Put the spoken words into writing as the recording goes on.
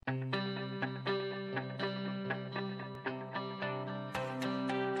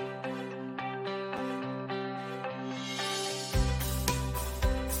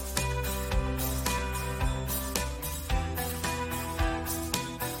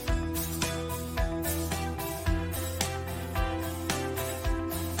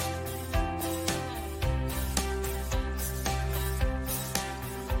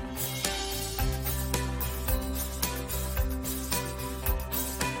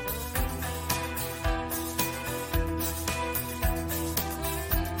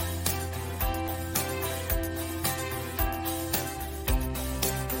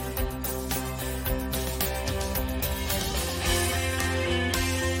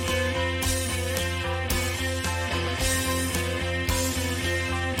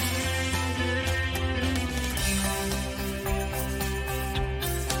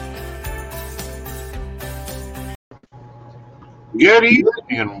Good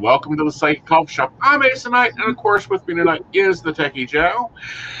evening and welcome to the Psychic Coffee Shop. I'm Ace Knight, and of course, with me tonight is the Techie Joe.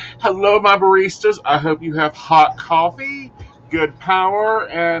 Hello, my baristas. I hope you have hot coffee, good power,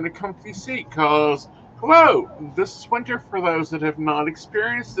 and a comfy seat. Cause hello, this is winter for those that have not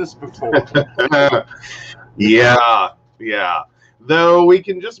experienced this before. Yeah. Though we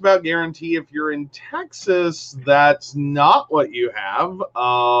can just about guarantee if you're in Texas, that's not what you have.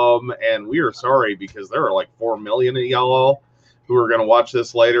 And we are sorry because there are like 4 million of y'all who are going to watch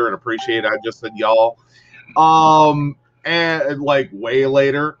this later and appreciate I just said y'all. And like way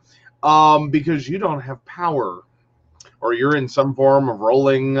later, because you don't have power or you're in some form of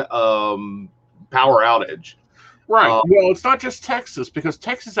rolling power outage. Right. Well, it's not just Texas, because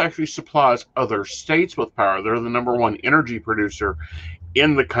Texas actually supplies other states with power. They're the number one energy producer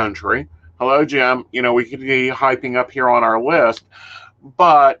in the country. Hello, Jim. You know, we could be hyping up here on our list,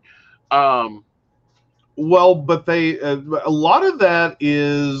 but but they a lot of that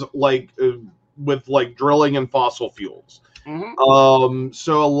is like with like drilling and fossil fuels. Mm-hmm.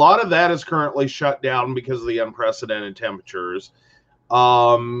 So a lot of that is currently shut down because of the unprecedented temperatures.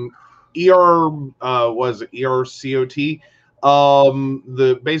 Was ERCOT,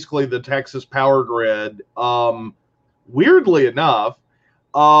 basically the Texas power grid, weirdly enough,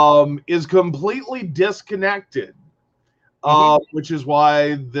 is completely disconnected, which is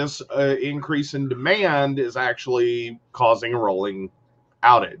why this increase in demand is actually causing a rolling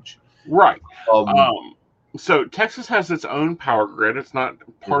outage. Right. So Texas has its own power grid. It's not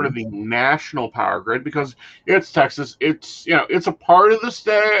part of the national power grid because it's Texas. It's it's a part of the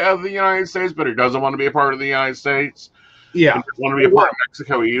state of the United States, but it doesn't want to be a part of the United States. Yeah, it doesn't want to be a part of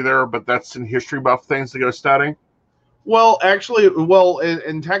Mexico either. But that's in history buff things to go study. Well, actually,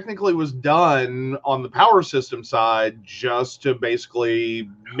 and technically was done on the power system side just to basically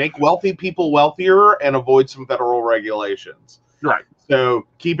make wealthy people wealthier and avoid some federal regulations. Right. So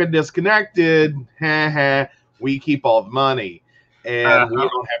keep it disconnected. We keep all the money, and we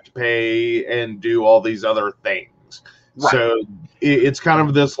don't have to pay and do all these other things. Right. So it's kind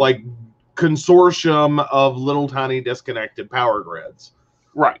of this like consortium of little tiny disconnected power grids.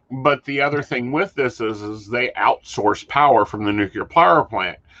 Right. But the other thing with this is they outsource power from the nuclear power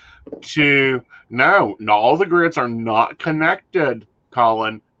plant to all the grids are not connected,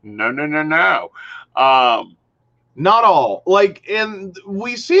 Colin. No. Not all. And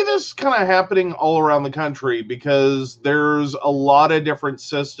we see this kind of happening all around the country because there's a lot of different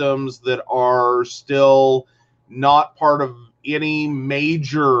systems that are still not part of any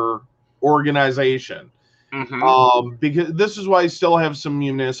major organization. Because this is why I still have some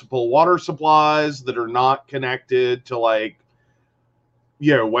municipal water supplies that are not connected to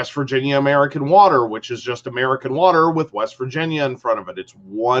West Virginia American Water, which is just American Water with West Virginia in front of it. It's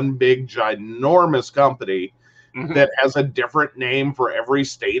one big ginormous company that has a different name for every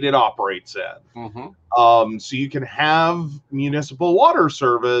state it operates in. So you can have municipal water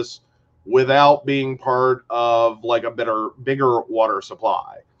service without being part of like a bigger water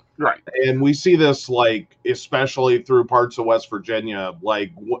supply. Right. And we see this especially through parts of West Virginia,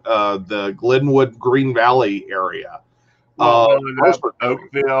 the Glenwood Green Valley area.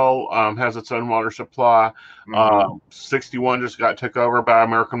 Oakville has its own water supply. 61 just got took over by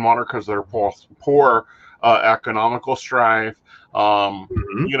American Water because they're poor economical strife.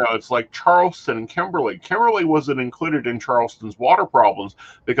 It's like Charleston and Kimberly. Kimberly wasn't included in Charleston's water problems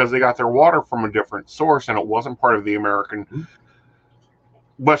because they got their water from a different source and it wasn't part of the American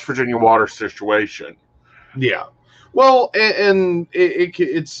West Virginia water situation. Yeah. Well, and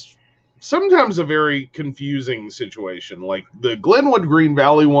it's sometimes a very confusing situation. Like the Glenwood Green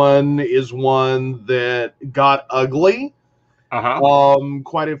Valley one is one that got ugly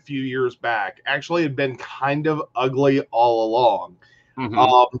quite a few years back. Actually, it had been kind of ugly all along.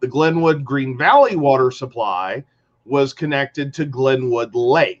 The Glenwood Green Valley water supply was connected to Glenwood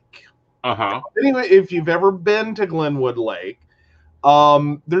Lake. Anyway, if you've ever been to Glenwood Lake,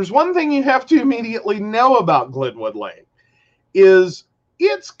 there's one thing you have to immediately know about Glenwood Lake is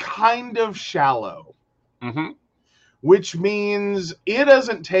it's kind of shallow, which means it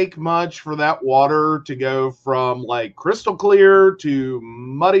doesn't take much for that water to go from like crystal clear to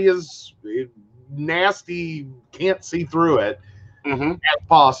muddy as nasty, can't see through it as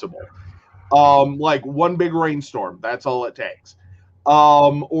possible. Like one big rainstorm, that's all it takes.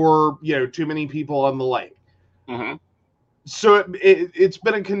 Or too many people on the lake. So it's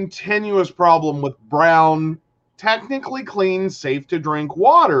been a continuous problem with brown, technically clean, safe to drink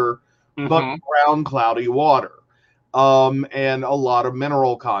water, but brown, cloudy water, and a lot of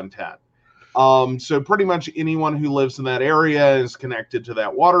mineral content. So pretty much anyone who lives in that area is connected to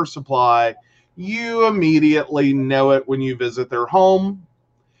that water supply. you immediately know it when you visit their home,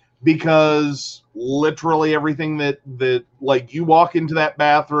 because literally everything that like, you walk into that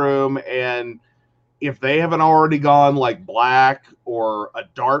bathroom, and if they haven't already gone like black or a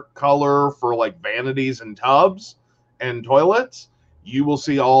dark color for like vanities and tubs and toilets, you will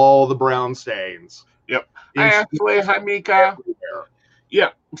see all the brown stains. Yep. It's Hi, Mika. everywhere. Yeah.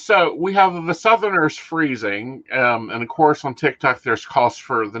 So we have the Southerners freezing, and of course on TikTok there's calls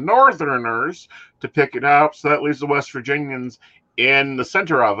for the Northerners to pick it up. So that leaves the West Virginians in the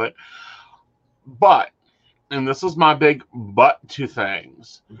center of it. But, and this is my big but to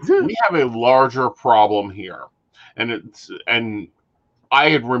things, we have a larger problem here, and I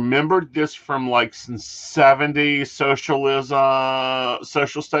had remembered this from like some 70s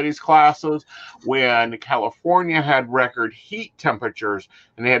social studies classes, when California had record heat temperatures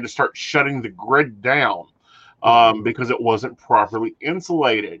and they had to start shutting the grid down because it wasn't properly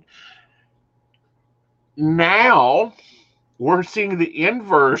insulated. Now we're seeing the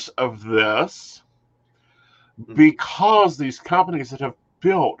inverse of this, because these companies that have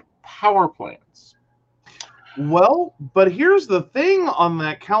built power plants. Well, but here's the thing on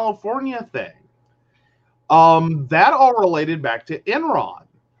that California thing. That all related back to Enron.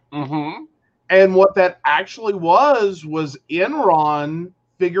 Mm-hmm. And what that actually was Enron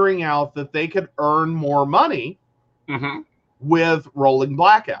figuring out that they could earn more money with rolling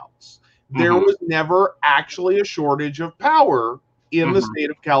blackouts. There was never actually a shortage of power in the state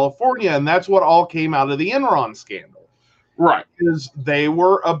of California, and that's what all came out of the Enron scandal. Right. Because they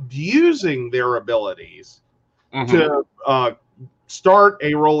were abusing their abilities to start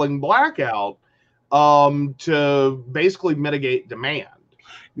a rolling blackout to basically mitigate demand.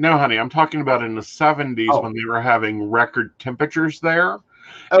 No, honey, I'm talking about in the 70s when they were having record temperatures there.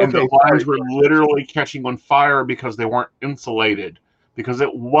 Okay, and the lines were literally catching on fire because they weren't insulated, because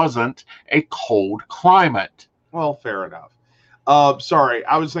it wasn't a cold climate. Well, fair enough. Sorry,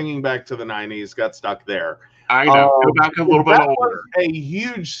 I was thinking back to the 90s, got stuck there. I know. Go back a little bit older. Was a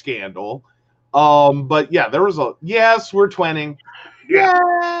huge scandal. But yeah, there was yes, we're twinning. Yeah.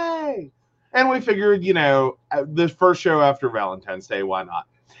 Yay! And we figured, the first show after Valentine's Day, why not?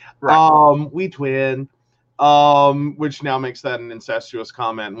 Right. We twin, which now makes that an incestuous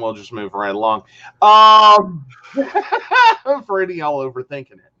comment, and we'll just move right along. I'm afraid of y'all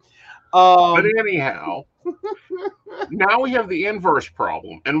overthinking it. But anyhow, now we have the inverse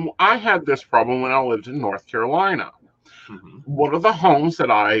problem. And I had this problem when I lived in North Carolina. One of the homes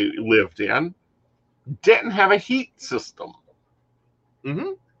that I lived in didn't have a heat system.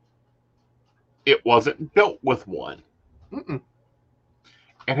 It wasn't built with one.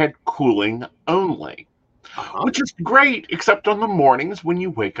 It had cooling only, which is great, except on the mornings when you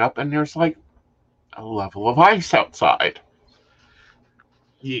wake up and there's like a level of ice outside.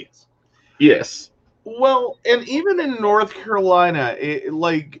 Yes. Yes. Well, and even in North Carolina,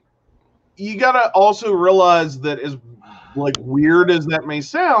 you got to also realize that, as weird as that may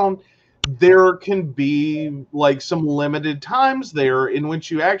sound, there can be some limited times there in which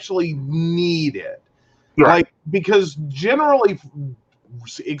you actually need it. Right. Because generally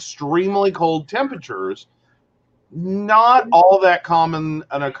extremely cold temperatures, not all that common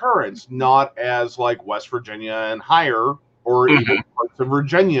an occurrence, not as West Virginia and higher, or even parts of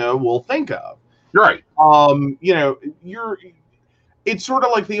Virginia will think of. Right. It's sort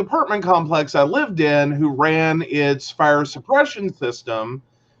of like the apartment complex I lived in, who ran its fire suppression system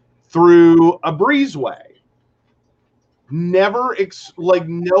through a breezeway. No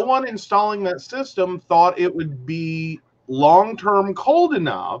one installing that system thought it would be long-term cold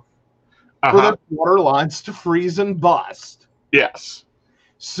enough for the water lines to freeze and bust. Yes.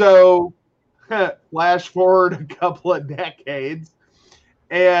 So, flash forward a couple of decades,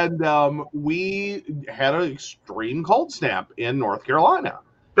 and we had an extreme cold snap in North Carolina.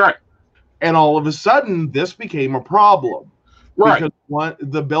 Right. And all of a sudden, this became a problem. Right. Because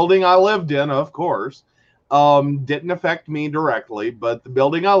the building I lived in, of course, didn't affect me directly, but the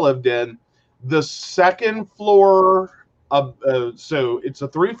building I lived in, the second floor so it's a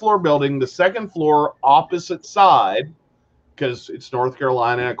 3-floor building, the second floor opposite side, because it's North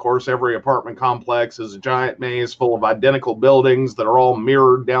Carolina, of course, every apartment complex is a giant maze full of identical buildings that are all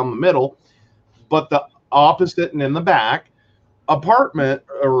mirrored down the middle, but the opposite and in the back apartment,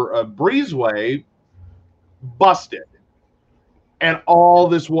 or a breezeway, busted. And all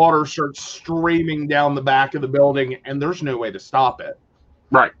this water starts streaming down the back of the building, and there's no way to stop it.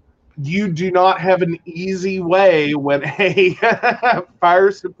 Right. You do not have an easy way when a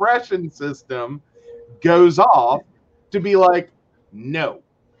fire suppression system goes off to be like, no,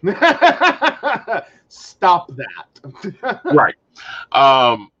 Stop that. Right.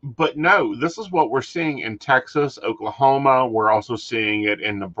 But no, this is what we're seeing in Texas, Oklahoma. We're also seeing it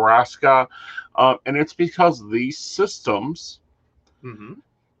in Nebraska. And it's because these systems,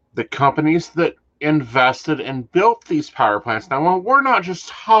 the companies that invested and built these power plants. Now, we're not just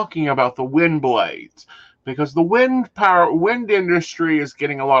talking about the wind blades, because the wind industry is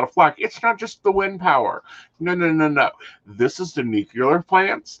getting a lot of flack. It's not just the wind power. No. This is the nuclear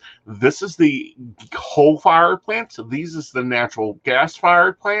plants. This is the coal-fired plants. These is the natural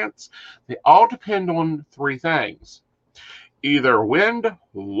gas-fired plants. They all depend on three things: either wind,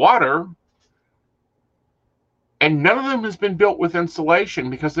 water, and none of them has been built with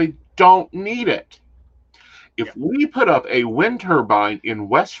insulation because they don't need it. If we put up a wind turbine in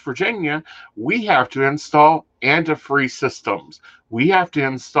West Virginia, we have to install antifreeze systems. We have to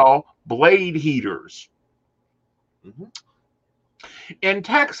install blade heaters. In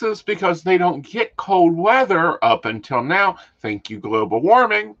Texas, because they don't get cold weather up until now, thank you, global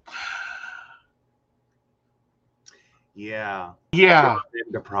warming. Yeah.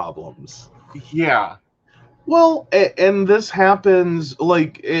 Into problems. Yeah. Well, and this happens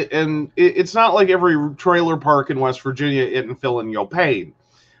it's not like every trailer park in West Virginia isn't feeling your pain.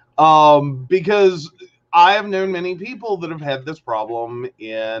 Because I have known many people that have had this problem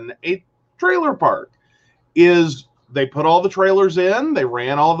in a trailer park. Is they put all the trailers in, they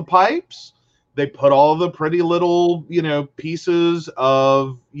ran all the pipes, they put all the pretty little, pieces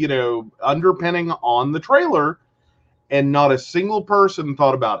of, underpinning on the trailer, and not a single person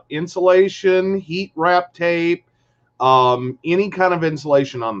thought about insulation, heat wrap tape, any kind of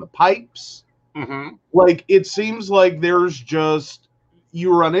insulation on the pipes. Like, it seems like there's just,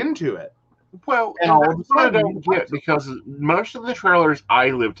 you run into it. Well, and that's what I don't get, because most of the trailers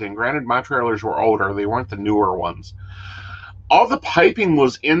I lived in, granted my trailers were older, they weren't the newer ones, all the piping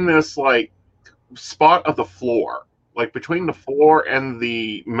was in this, spot of the floor, between the floor and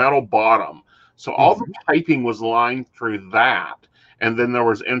the metal bottom. So all the piping was lined through that, and then there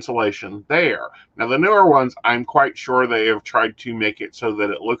was insulation there. Now, the newer ones, I'm quite sure they have tried to make it so that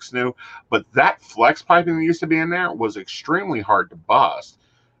it looks new, but that flex piping that used to be in there was extremely hard to bust.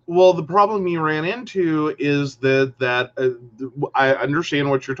 Well, the problem you ran into is that I understand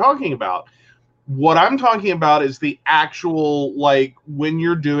what you're talking about. What I'm talking about is the actual, when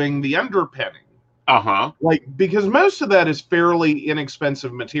you're doing the underpinning. Because most of that is fairly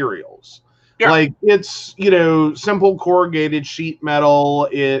inexpensive materials. Yeah. It's, simple corrugated sheet metal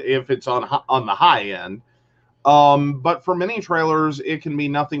if it's on the high end. But for many trailers, it can be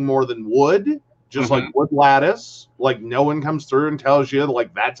nothing more than wood, just like wood lattice. No one comes through and tells you,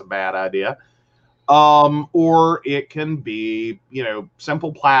 that's a bad idea. Or it can be,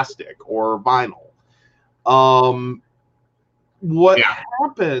 simple plastic or vinyl. What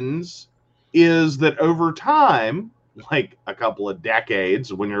happens is that over time, a couple of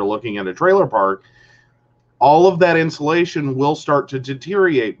decades, when you're looking at a trailer park, all of that insulation will start to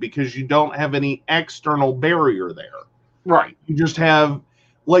deteriorate because you don't have any external barrier there. Right. You just have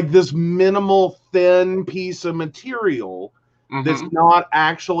this minimal thin piece of material that's not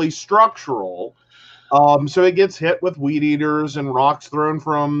actually structural. So it gets hit with weed eaters and rocks thrown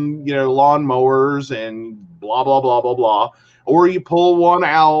from, lawnmowers and blah, blah, blah, blah, blah. Or you pull one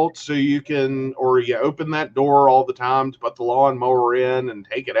out so you can, or you open that door all the time to put the lawnmower in and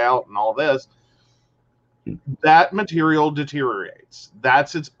take it out and all this. That material deteriorates.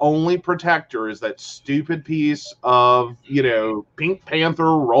 That's its only protector, is that stupid piece of, Pink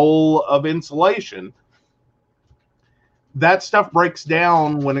Panther roll of insulation. That stuff breaks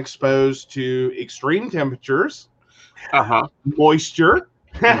down when exposed to extreme temperatures, moisture,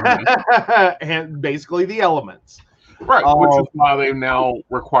 and basically the elements. Right, which is why they now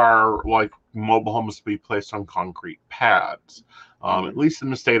require mobile homes to be placed on concrete pads. At least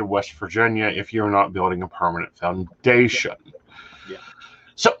in the state of West Virginia, if you're not building a permanent foundation. Yeah.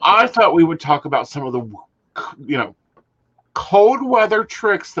 So I thought we would talk about some of the, cold weather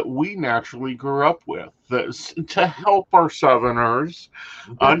tricks that we naturally grew up with to help our Southerners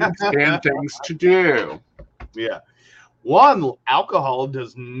understand things to do. Yeah. One, alcohol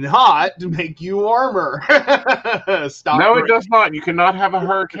does not make you warmer. No, it does not. You cannot have a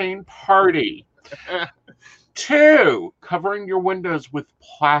hurricane party. 2, covering your windows with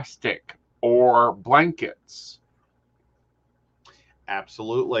plastic or blankets.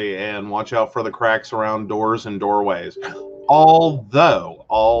 Absolutely. And watch out for the cracks around doors and doorways. Although,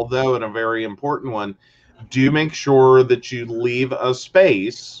 and a very important one, do make sure that you leave a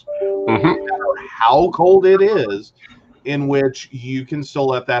space, no matter how cold it is, in which you can still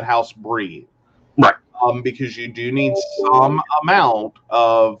let that house breathe. Right. because you do need some amount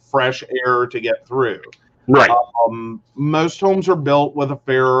of fresh air to get through. Right. Most homes are built with a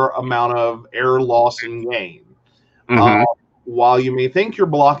fair amount of air loss and gain. Mm-hmm. While you may think you're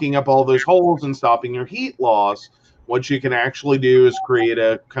blocking up all those holes and stopping your heat loss, what you can actually do is create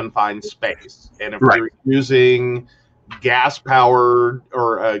a confined space. And if you're using gas powered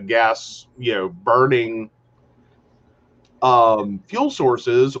or gas, burning fuel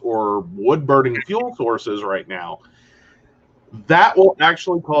sources or wood burning fuel sources right now, that will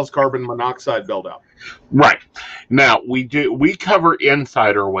actually cause carbon monoxide buildup. Right. Now we cover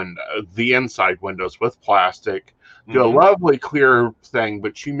the inside windows with plastic. Do a lovely clear thing,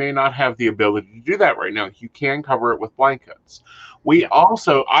 but you may not have the ability to do that right now. You can cover it with blankets.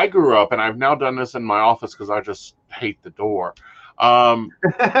 I grew up, and I've now done this in my office because I just hate the door. We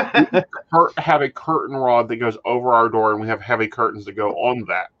have a curtain rod that goes over our door, and we have heavy curtains that go on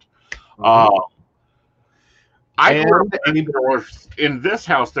that. In this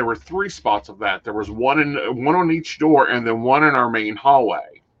house, there were 3 spots of that. There was one on each door, and then one in our main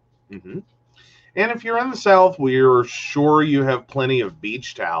hallway. Mm-hmm. And if you're in the South, we're sure you have plenty of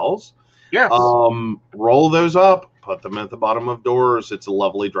beach towels. Yes. Roll those up, put them at the bottom of doors. It's a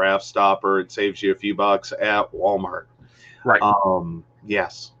lovely draft stopper. It saves you a few bucks at Walmart. Right.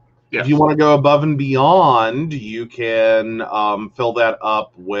 Yes. If you want to go above and beyond, you can fill that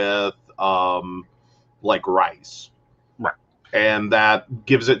up with like rice. Right. And that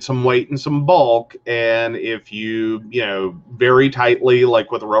gives it some weight and some bulk. And if you, very tightly,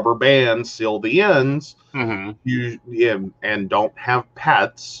 like with rubber bands, seal the ends, and don't have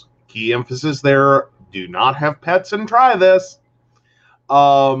pets, key emphasis there, do not have pets and try this.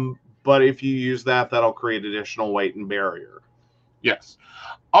 But if you use that, that'll create additional weight and barrier. Yes.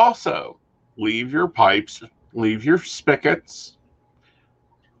 Also, leave your pipes, leave your spigots,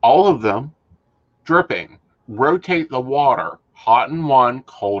 all of them dripping. Rotate the water, hot in one,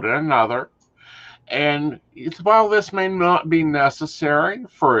 cold in another. And while this may not be necessary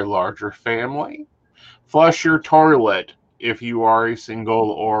for a larger family, flush your toilet if you are a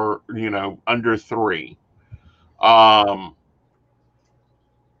single or, under 3.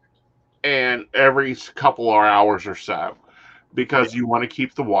 And every couple of hours or so, because you want to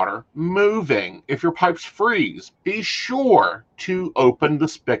keep the water moving. If your pipes freeze, be sure to open the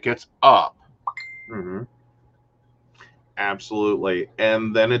spigots up. Mm-hmm. Absolutely.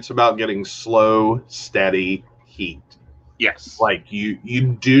 And then it's about getting slow, steady heat. Yes. Like you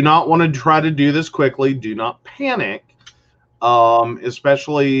do not want to try to do this quickly. Do not panic.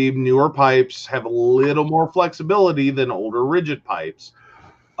 Especially newer pipes have a little more flexibility than older rigid pipes.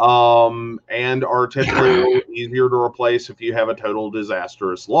 And are typically easier to replace if you have a total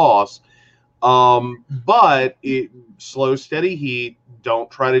disastrous loss. But slow, steady heat.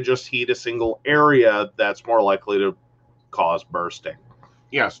 Don't try to just heat a single area. That's more likely to cause bursting.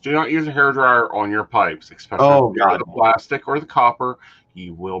 Yes, do not use a hairdryer on your pipes, especially the plastic or the copper.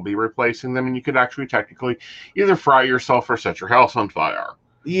 You will be replacing them, and you could actually technically either fry yourself or set your house on fire.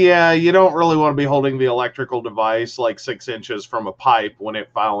 Yeah, you don't really want to be holding the electrical device like 6 inches from a pipe when it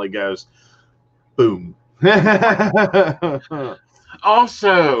finally goes boom.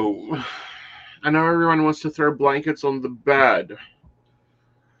 Also, I know everyone wants to throw blankets on the bed.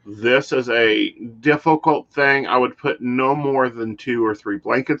 This is a difficult thing. I would put no more than 2 or 3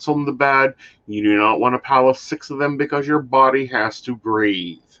 blankets on the bed. You do not want a pile of 6 of them because your body has to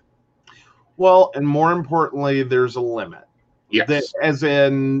breathe. Well, and more importantly, there's a limit. Yes. As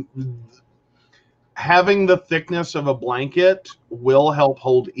in, having the thickness of a blanket will help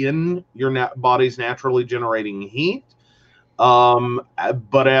hold in your body's naturally generating heat.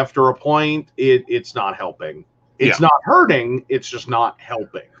 But after a point, it's not helping. It's not hurting. It's just not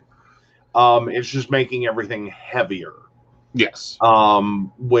helping. It's just making everything heavier. Yes.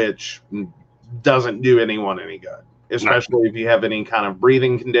 Which doesn't do anyone any good, especially if you have any kind of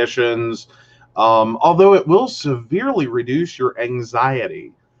breathing conditions. Although it will severely reduce your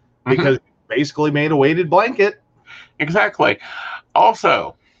anxiety because you basically made a weighted blanket. Exactly.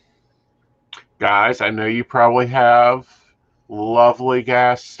 Also, guys, I know you probably have lovely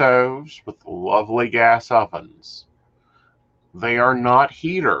gas stoves with lovely gas ovens. They are not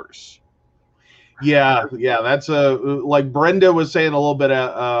heaters. Yeah, that's like Brenda was saying a little bit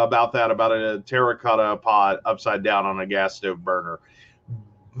about that, about a terracotta pot upside down on a gas stove burner.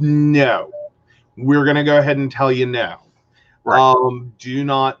 No, we're going to go ahead and tell you no. Right. Do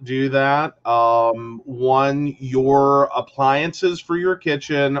not do that. One, your appliances for your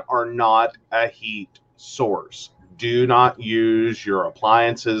kitchen are not a heat source. Do not use your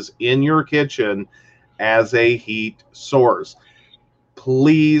appliances in your kitchen as a heat source.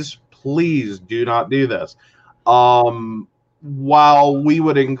 Please, please do not do this. While we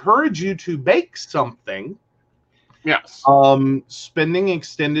would encourage you to bake something, yes, spending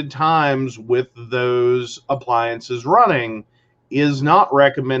extended times with those appliances running is not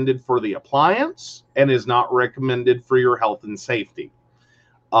recommended for the appliance and is not recommended for your health and safety.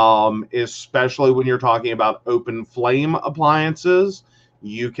 Especially when you're talking about open flame appliances,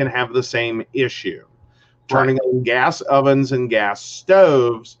 you can have the same issue. Turning on gas ovens and gas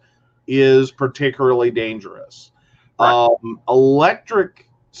stoves is particularly dangerous. Electric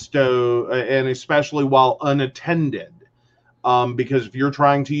stove, and especially while unattended, because if you're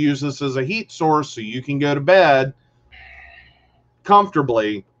trying to use this as a heat source so you can go to bed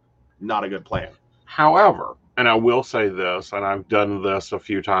comfortably, not a good plan. However, and I will say this, and I've done this a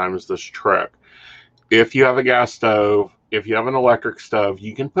few times, this trick. If you have a gas stove, if you have an electric stove,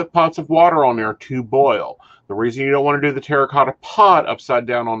 you can put pots of water on there to boil. The reason you don't want to do the terracotta pot upside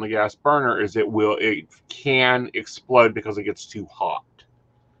down on the gas burner is it can explode because it gets too hot.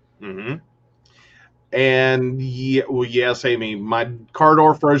 Mm-hmm. And yes, Amy, my car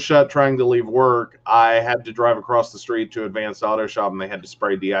door froze shut trying to leave work. I had to drive across the street to Advanced Auto Shop, and they had to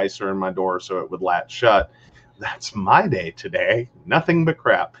spray de-icer in my door so it would latch shut. That's my day today. Nothing but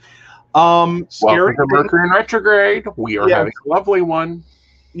crap. Welcome to Mercury in retrograde. We are having a lovely one.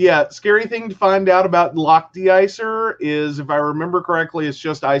 Yeah, scary thing to find out about lock de-icer is, if I remember correctly, it's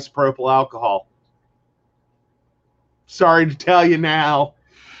just isopropyl alcohol. Sorry to tell you now.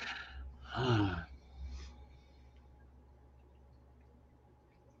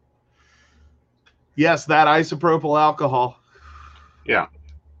 Yes, that isopropyl alcohol. Yeah.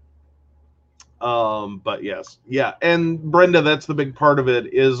 But yes. Yeah. And Brenda, that's the big part of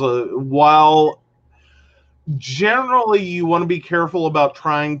it is while generally you want to be careful about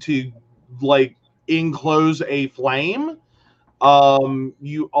trying to like enclose a flame,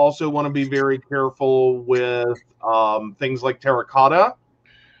 you also want to be very careful with things like terracotta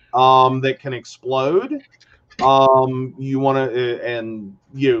that can explode. You want to, and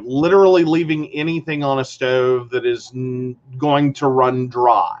literally leaving anything on a stove that is going to run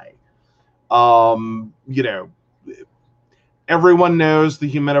dry. Everyone knows the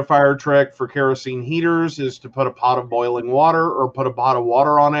humidifier trick for kerosene heaters is to put a pot of boiling water or put a pot of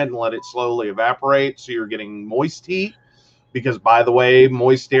water on it and let it slowly evaporate so you're getting moist heat, because, by the way,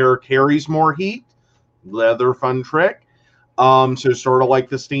 moist air carries more heat. Another fun trick. So sort of like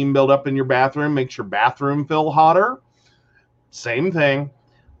the steam buildup in your bathroom makes your bathroom feel hotter. Same thing.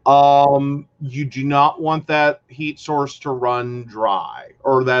 You do not want that heat source to run dry,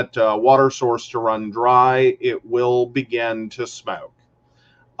 or that water source to run dry. It will begin to smoke,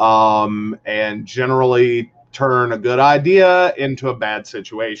 and generally turn a good idea into a bad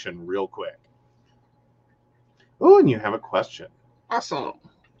situation real quick. Oh, and you have a question. Awesome.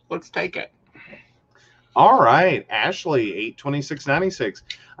 Let's take it. All right, Ashley, 82696.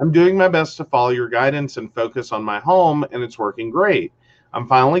 I'm doing my best to follow your guidance and focus on my home, and it's working great. I'm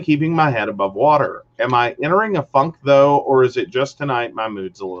finally keeping my head above water. Am I entering a funk, though, or is it just tonight my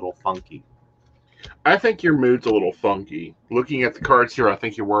mood's a little funky? I think your mood's a little funky. Looking at the cards here, I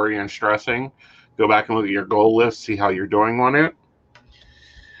think you're worrying and stressing. Go back and look at your goal list, see how you're doing on it.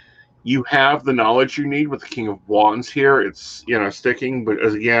 You have the knowledge you need with the King of Wands here. It's, sticking, but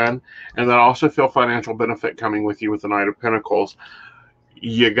again, and then also feel financial benefit coming with you with the Knight of Pentacles.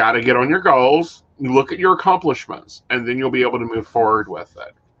 You got to get on your goals. You look at your accomplishments, and then you'll be able to move forward with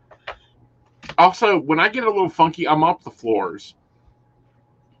it. Also, when I get a little funky, I mop the floors.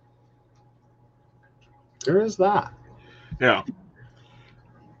 There is that. Yeah.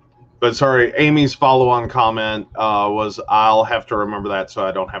 But sorry, Amy's follow-on comment was, I'll have to remember that so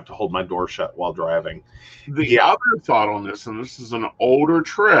I don't have to hold my door shut while driving. The other thought on this, and this is an older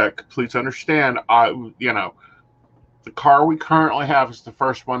trick, please understand, the car we currently have is the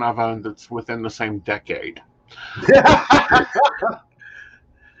first one I've owned that's within the same decade.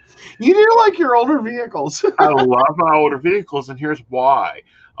 You do like your older vehicles. I love my older vehicles, and here's why.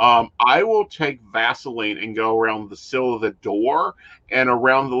 I will take Vaseline and go around the sill of the door and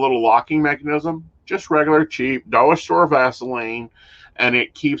around the little locking mechanism, just regular cheap dollar store Vaseline, and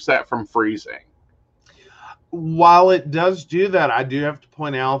it keeps that from freezing. While it does do that, I do have to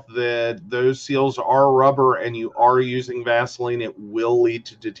point out that those seals are rubber, and you are using Vaseline. It will lead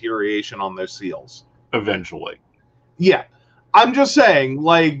to deterioration on those seals Eventually. Yeah. I'm just saying,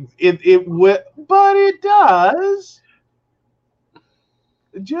 like, it would, but it does.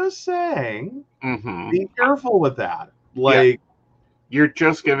 Just saying. Mm-hmm. Be careful with that. Like, you're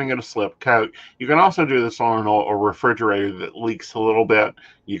just giving it a slip coat. You can also do this on a refrigerator that leaks a little bit.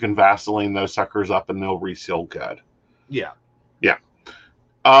 You can Vaseline those suckers up and they'll reseal good. Yeah. Yeah.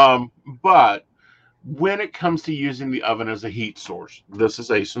 But when it comes to using the oven as a heat source, this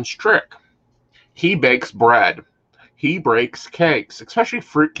is Asen's trick. He bakes bread. He bakes cakes, especially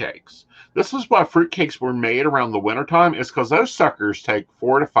fruit cakes. This is why fruit cakes were made around the wintertime, is because those suckers take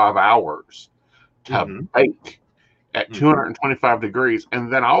 4 to 5 hours to bake at 225 degrees,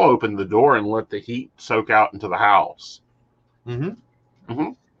 and then I'll open the door and let the heat soak out into the house.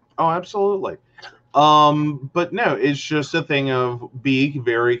 Oh, absolutely. But no, it's just a thing of be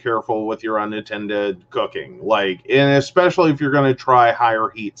very careful with your unattended cooking, like, and especially if you're going to try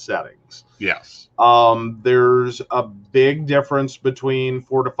higher heat settings. Yes. There's a big difference between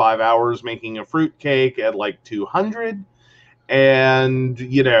 4 to 5 hours making a fruit cake at like 200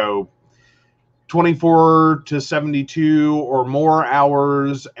 and, 24 to 72 or more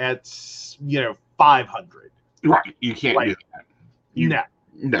hours at, 500. Right. You can't do that.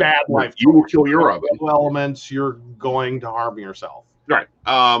 No. Bad life. You will kill your oven. Elements, you're going to harm yourself. Right.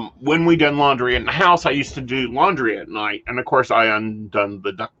 When we done laundry in the house, I used to do laundry at night, and of course I undone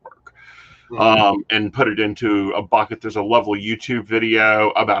the ductwork and put it into a bucket. There's a lovely YouTube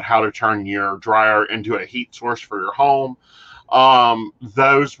video about how to turn your dryer into a heat source for your home.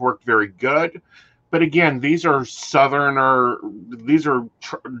 Those work very good. But again, these are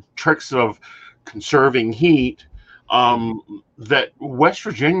tricks of conserving heat that West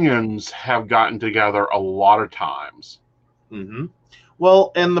Virginians have gotten together a lot of times.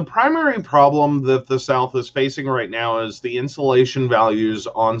 Well, and the primary problem that the South is facing right now is the insulation values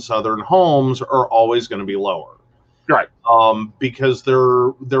on Southern homes are always going to be lower. Right. Because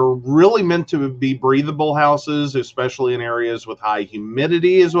they're really meant to be breathable houses, especially in areas with high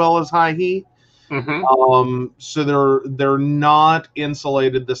humidity as well as high heat. So they're not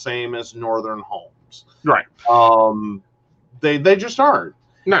insulated the same as northern homes. Right. They just aren't.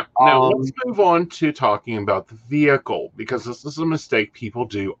 Now let's move on to talking about the vehicle, because this is a mistake people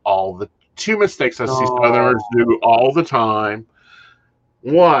do two mistakes I see Southerners do all the time.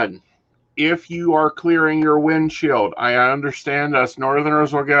 One, if you are clearing your windshield, I understand us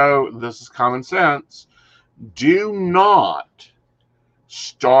Northerners will go, this is common sense. Do not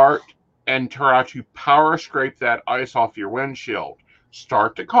start and try to power scrape that ice off your windshield.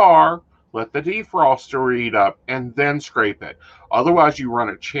 Start the car, let the defroster heat up, and then scrape it. Otherwise, you run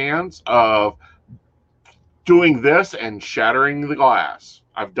a chance of doing this and shattering the glass.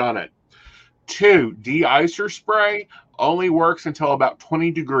 I've done it. 2, de-icer spray only works until about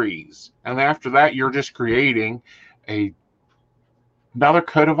 20 degrees. And after that, you're just creating another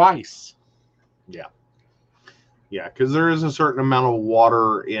coat of ice. Yeah, because there is a certain amount of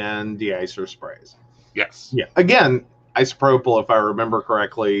water in de-icer sprays. Yes. Yeah. Again, isopropyl, if I remember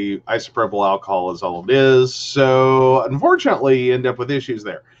correctly, isopropyl alcohol is all it is. So unfortunately, you end up with issues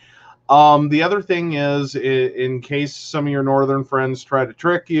there. The other thing is, in case some of your northern friends try to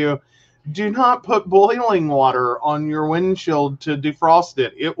trick you, do not put boiling water on your windshield to defrost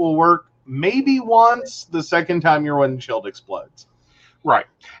it. It will work maybe once, the second time your windshield explodes. Right.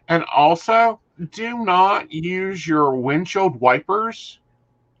 And also, do not use your windshield wipers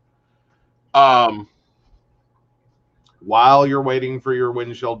while you're waiting for your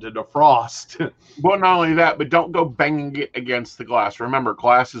windshield to defrost. Well, not only that, but don't go banging it against the glass. Remember,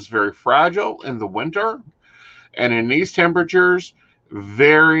 glass is very fragile in the winter, and in these temperatures,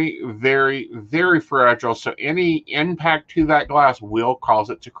 very, very, very fragile. So any impact to that glass will cause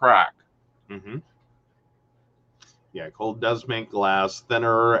it to crack. Yeah, cold does make glass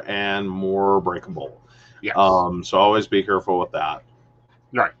thinner and more breakable. Yes. So always be careful with that.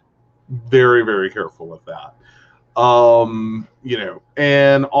 Right. Very, very careful with that.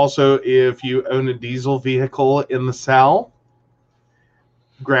 And also if you own a diesel vehicle in the South,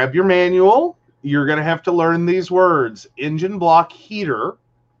 grab your manual. You're going to have to learn these words: engine block heater.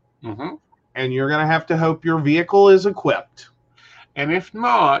 And you're going to have to hope your vehicle is equipped. And if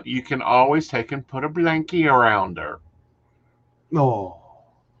not, you can always take and put a blankie around her.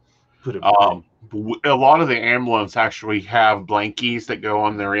 Put a lot of the ambulance actually have blankies that go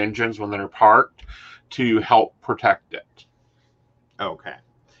on their engines when they're parked to help protect it. Okay.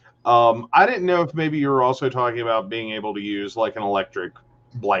 I didn't know if maybe you were also talking about being able to use like an electric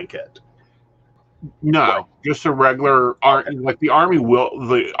blanket. No, just a regular, like the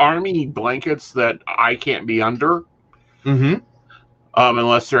Army blankets that I can't be under.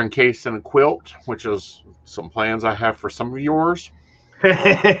 Unless they're encased in a quilt, which is some plans I have for some of yours.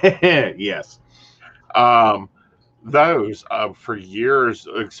 Yes. Those for years,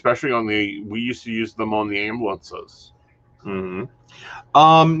 especially we used to use them on the ambulances. Now,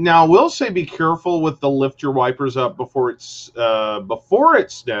 I will say be careful with the lift your wipers up before it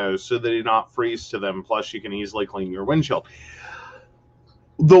snows so they do not freeze to them. Plus, you can easily clean your windshield.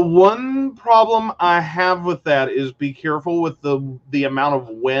 The one problem I have with that is be careful with the amount of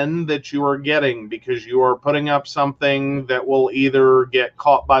wind that you are getting, because you are putting up something that will either get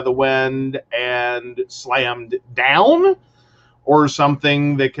caught by the wind and slammed down, or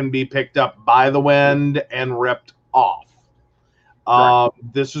something that can be picked up by the wind and ripped off. Right.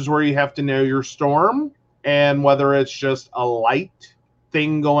 This is where you have to know your storm, and whether it's just a light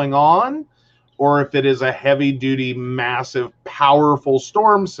thing going on, or if it is a heavy-duty, massive, powerful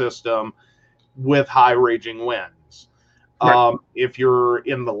storm system with high raging winds. Right. If you're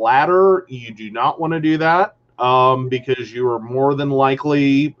in the latter, you do not want to do that, because you are more than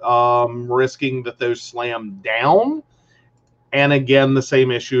likely risking that those slam down. And again, the same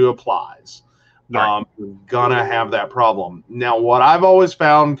issue applies. Right. You're gonna have that problem. Now, what I've always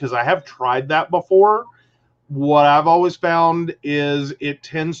found, because I have tried that before, what I've always found is it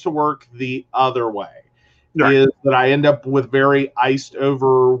tends to work the other way. Right. Is that I end up with very iced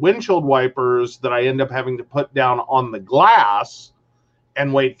over windshield wipers that I end up having to put down on the glass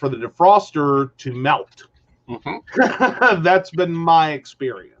and wait for the defroster to melt. Mm-hmm. That's been my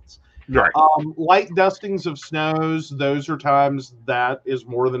experience. Right. Light dustings of snows, those are times that is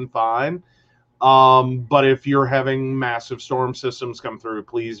more than fine. But if you're having massive storm systems come through,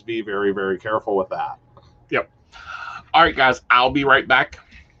 please be very, very careful with that. Yep. All right, guys, I'll be right back.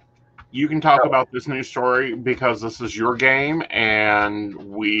 You can talk about this news story because this is your game, and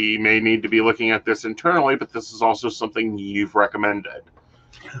we may need to be looking at this internally, but this is also something you've recommended.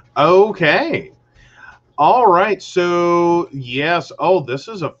 Okay. All right. So, yes. Oh, this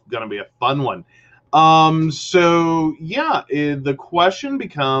is going to be a fun one. So, yeah, the question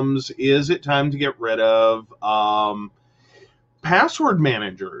becomes, is it time to get rid of password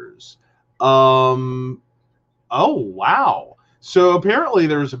managers? Oh, wow. So apparently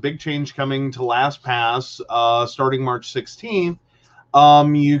there's a big change coming to LastPass starting March 16th.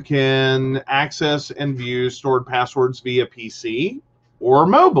 You can access and view stored passwords via PC or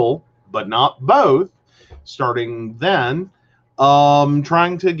mobile, but not both, starting then.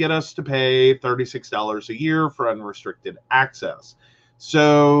 Trying to get us to pay $36 a year for unrestricted access.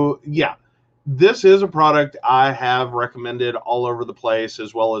 So, yeah. This is a product I have recommended all over the place,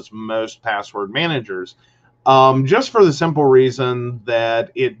 as well as most password managers, just for the simple reason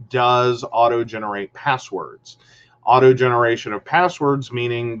that it does auto-generate passwords. Auto-generation of passwords,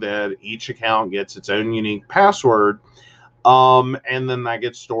 meaning that each account gets its own unique password, and then that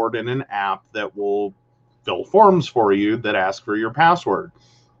gets stored in an app that will fill forms for you that ask for your password.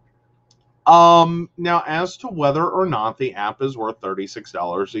 Now, as to whether or not the app is worth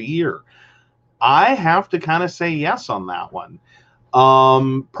 $36 a year, I have to kind of say yes on that one,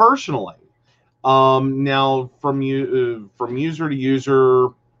 personally. Now, from user to user,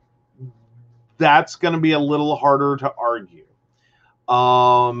 that's going to be a little harder to argue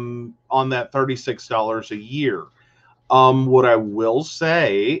on that $36 a year. What I will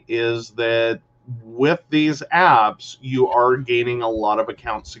say is that with these apps, you are gaining a lot of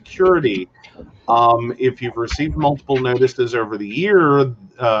account security. If you've received multiple notices over the years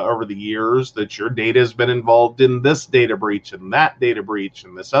that your data has been involved in this data breach and that data breach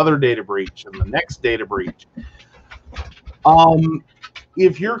and this other data breach and the next data breach,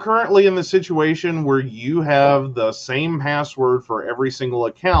 if you're currently in the situation where you have the same password for every single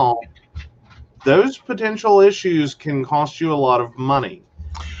account, those potential issues can cost you a lot of money,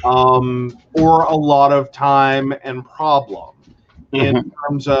 or a lot of time and problem. In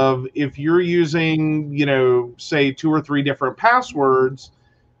terms of if you're using, say 2 or 3 different passwords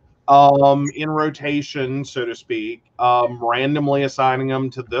in rotation, so to speak, randomly assigning them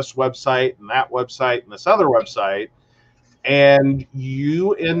to this website and that website and this other website, and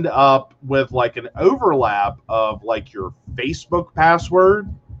you end up with like an overlap of like your Facebook password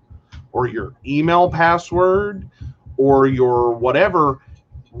or your email password or your whatever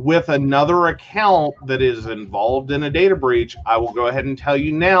with another account that is involved in a data breach, I will go ahead and tell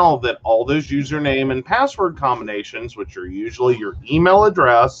you now that all those username and password combinations, which are usually your email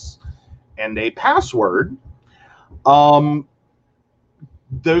address and a password, those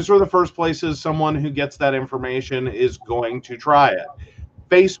are the first places someone who gets that information is going to try it.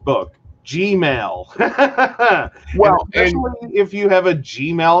 Facebook, Gmail. Well, especially if you have a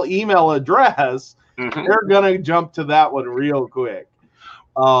Gmail email address, they're going to jump to that one real quick.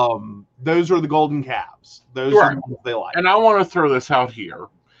 Those are the golden calves. Those are the ones they like. And I want to throw this out here.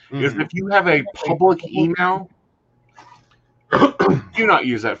 Is if you have a public email, do not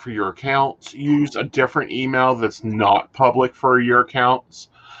use that for your accounts. Use a different email that's not public for your accounts.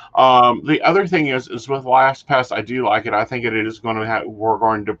 The other thing is with LastPass, I do like it. I think it is going to have, we're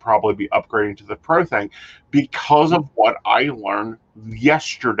going to probably be upgrading to the Pro thing because of what I learned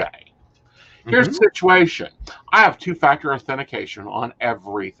yesterday. Here's the situation. I have two-factor authentication on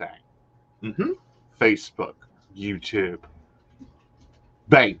everything. Facebook, YouTube,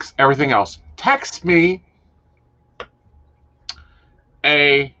 banks, everything else. Text me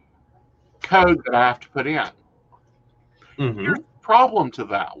a code that I have to put in. Here's the problem to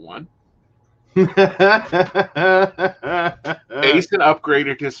that one. Asen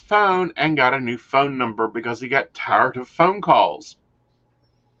upgraded his phone and got a new phone number because he got tired of phone calls.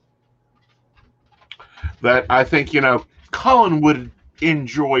 That I think, Colin would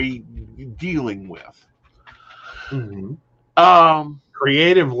enjoy dealing with.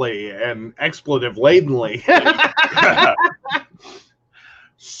 Creatively and expletive ladenly.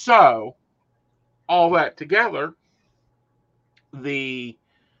 So, all that together,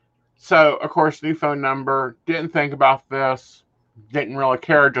 so of course, new phone number, didn't think about this, didn't really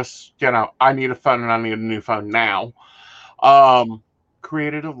care, just, I need a phone and I need a new phone now.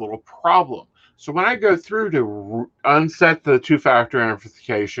 Created a little problem. So when I go through to unset the two-factor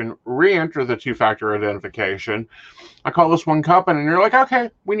identification, re-enter the two-factor identification, I call this one company, and you're like, okay,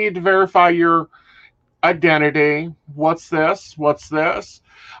 we need to verify your identity. What's this? What's this?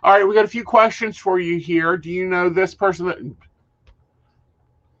 All right, we got a few questions for you here. Do you know this person that...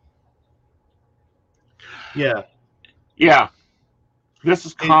 Yeah. This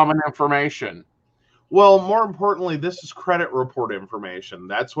is common information. Well, more importantly, this is credit report information.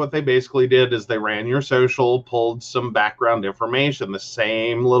 That's what they basically did, is they ran your social, pulled some background information, the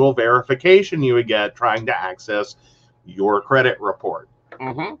same little verification you would get trying to access your credit report.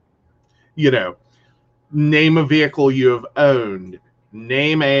 Name a vehicle you have owned,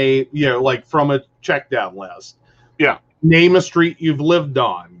 name a, like from a check down list. Yeah. Name a street you've lived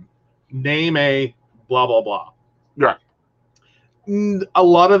on, name a blah, blah, blah. Right. A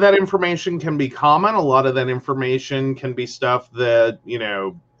lot of that information can be common. A lot of that information can be stuff that,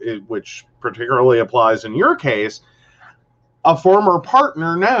 which particularly applies in your case, a former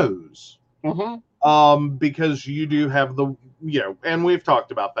partner knows. Because you do have the, and we've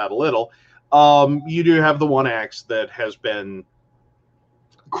talked about that a little, you do have the 1X that has been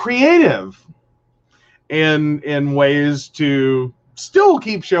creative in ways to still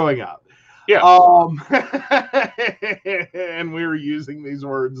keep showing up. Yeah. And we were using these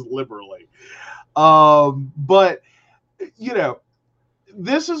words liberally. But,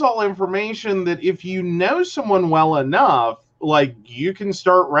 this is all information that if you know someone well enough, like, you can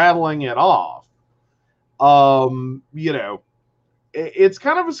start rattling it off. It's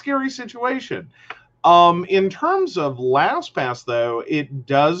kind of a scary situation. In terms of LastPass, though, it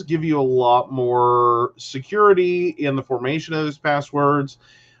does give you a lot more security in the formation of those passwords.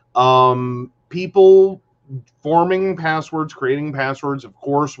 People forming passwords, creating passwords, of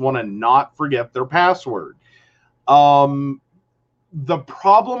course, want to not forget their password. The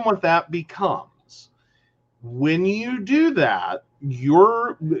problem with that becomes when you do that,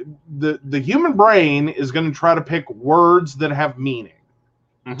 the human brain is going to try to pick words that have meaning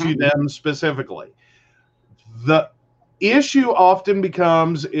to them specifically. The issue often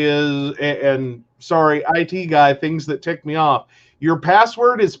becomes and sorry, IT guy, things that tick me off. Your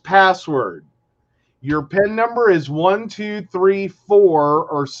password is password. Your PIN number is 1, 2, 3, 4,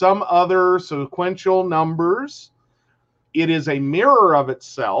 or some other sequential numbers. It is a mirror of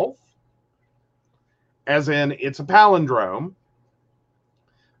itself, as in it's a palindrome.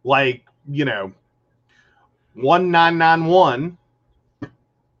 Like, 1991.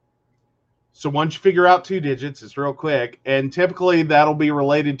 So once you figure out 2 digits, it's real quick. And typically that'll be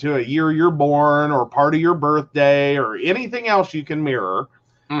related to a year you're born or part of your birthday or anything else you can mirror.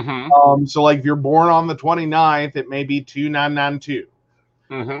 So like if you're born on the 29th, it may be 2992.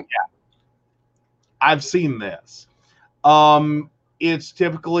 Yeah. I've seen this. It's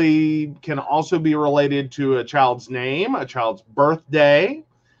typically can also be related to a child's name, a child's birthday,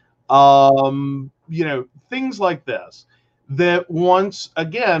 things like this. That once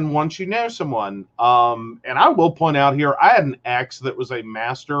you know someone, and I will point out here, I had an ex that was a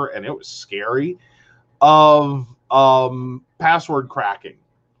master, and it was scary, of password cracking.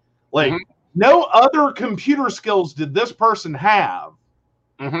 Like, no other computer skills did this person have.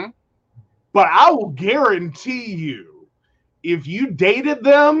 But I will guarantee you, if you dated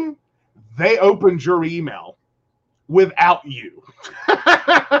them, they opened your email without you.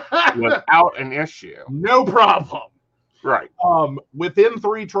 Without an issue. No problem. Right. Within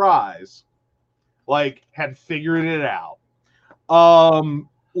 3 tries, like, had figured it out.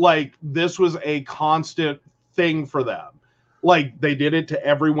 Like, this was a constant thing for them. Like, they did it to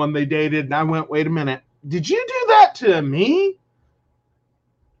everyone they dated, and I went, wait a minute, did you do that to me?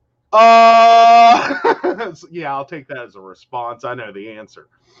 Yeah, I'll take that as a response. I know the answer.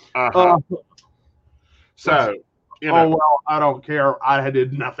 So, oh well, I don't care. I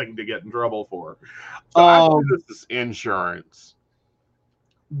did nothing to get in trouble for. So this is insurance.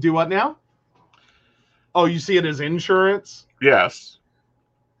 Do what now? Oh, you see it as insurance? Yes.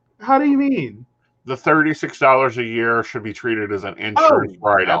 How do you mean? The $36 a year should be treated as an insurance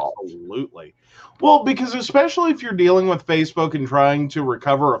write-off. Absolutely. Well, because especially if you're dealing with Facebook and trying to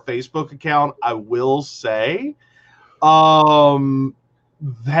recover a Facebook account, I will say that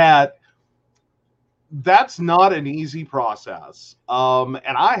that's not an easy process.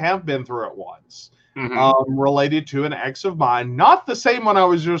 And I have been through it once, related to an ex of mine, not the same one I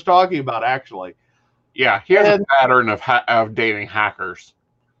was just talking about, actually. Yeah, he has a pattern of dating hackers.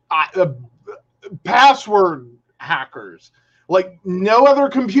 Password hackers. Like, no other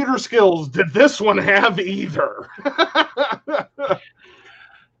computer skills did this one have either.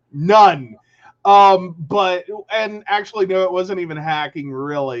 None. And actually, no, it wasn't even hacking,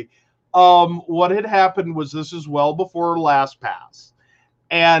 really. What had happened was, this is well before LastPass,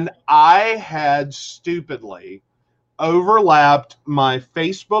 and I had stupidly overlapped my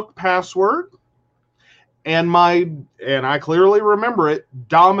Facebook password and I clearly remember it,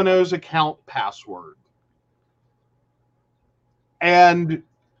 Domino's account password. And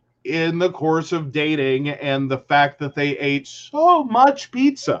in the course of dating and the fact that they ate so much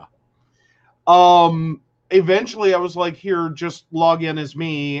pizza, eventually I was like, here, just log in as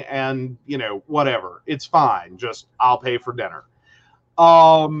me and, whatever. It's fine. Just, I'll pay for dinner.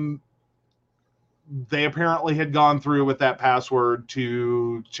 They apparently had gone through with that password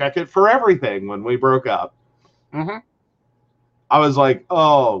to check it for everything when we broke up. I was like,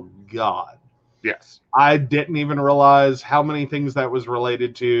 oh, God. Yes. I didn't even realize how many things that was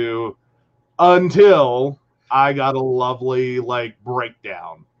related to until I got a lovely,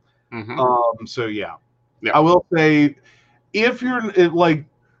 breakdown. So, yeah. I will say, if you're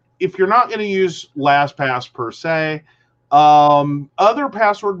not going to use LastPass per se, other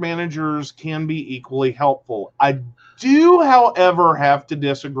password managers can be equally helpful. I do, however, have to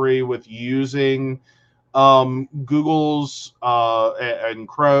disagree with using Google's and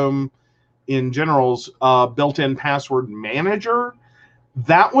Chrome in general's built-in password manager.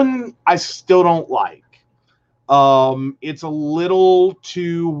 That one I still don't like. It's a little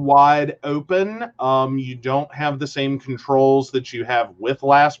too wide open. You don't have the same controls that you have with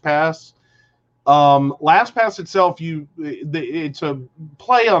LastPass. LastPass itself, it's a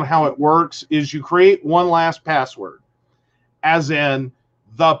play on how it works, is you create one LastPassword, as in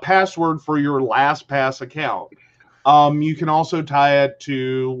the password for your LastPass account. You can also tie it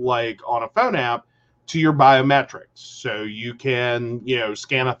to, on a phone app, to your biometrics. So you can,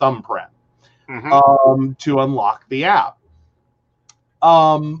 scan a thumbprint to unlock the app.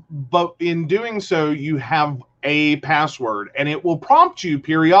 But in doing so, you have a password, and it will prompt you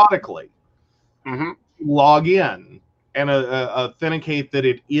periodically. Log in and authenticate that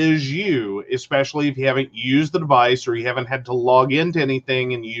it is you, especially if you haven't used the device or you haven't had to log into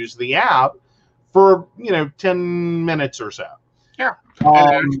anything and use the app for 10 minutes or so. Yeah. And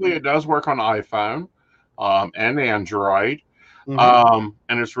actually it does work on iPhone and Android. And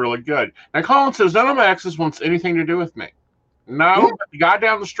it's really good. And Colin says none of my exes wants anything to do with me. No, but the guy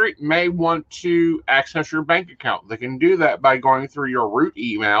down the street may want to access your bank account. They can do that by going through your root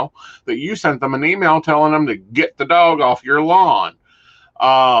email that you sent them an email telling them to get the dog off your lawn.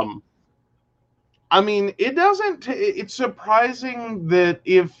 I mean, it's surprising that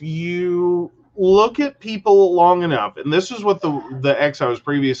if you look at people long enough, and this is what the ex I was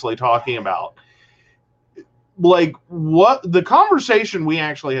previously talking about, what the conversation we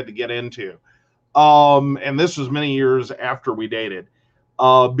actually had to get into, and this was many years after we dated,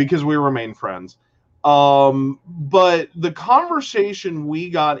 because we remained friends. But the conversation we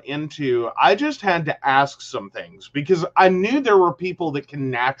got into, I just had to ask some things because I knew there were people that can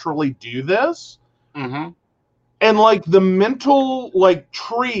naturally do this. And the mental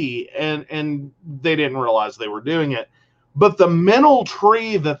tree, and they didn't realize they were doing it, but the mental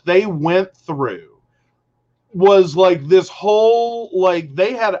tree that they went through was this whole,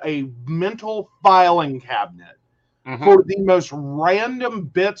 they had a mental filing cabinet for the most random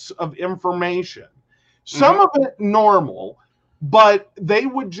bits of information. Some of it normal, but they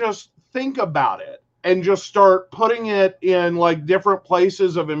would just think about it and just start putting it in different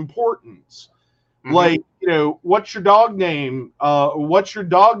places of importance. What's your dog name? What's your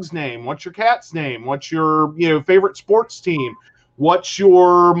dog's name? What's your cat's name? What's your, favorite sports team? What's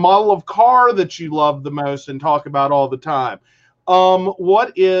your model of car that you love the most and talk about all the time?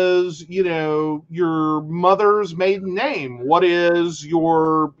 What is, your mother's maiden name? What is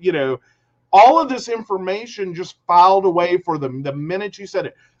your, all of this information just filed away for them the minute you said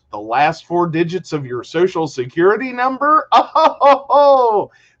it. The last 4 digits of your social security number?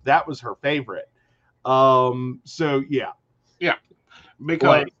 Oh, that was her favorite. So yeah. Yeah.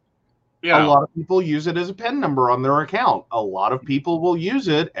 Because a lot of people use it as a PIN number on their account. A lot of people will use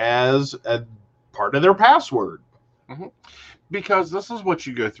it as a part of their password. Mm-hmm. Because this is what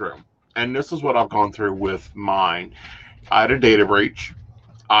you go through. And this is what I've gone through with mine. I had a data breach,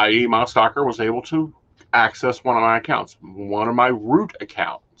 i.e. my stalker was able to access one of my accounts, one of my root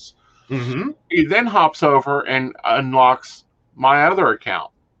accounts. Mm-hmm. He then hops over and unlocks my other account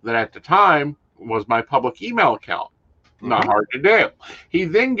that at the time was my public email account. Not hard to do. He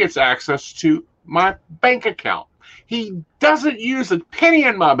then gets access to my bank account. He doesn't use a penny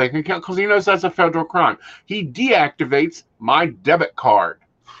in my bank account because he knows that's a federal crime. He deactivates my debit card.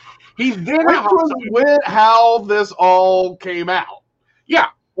 He then how this all came out. Yeah.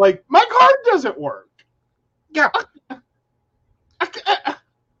 Like, my card doesn't work. Yeah.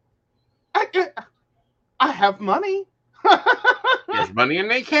 I have money. There's money in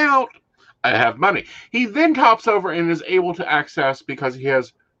the account. I have money. He then hops over and is able to access, because he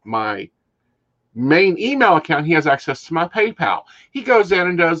has my main email account, he has access to my PayPal. He goes in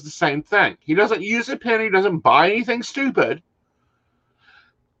and does the same thing. He doesn't use a PIN. He doesn't buy anything stupid.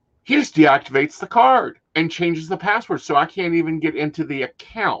 He just deactivates the card and changes the password so I can't even get into the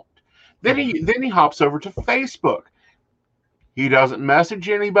account. Then he hops over to Facebook. He doesn't message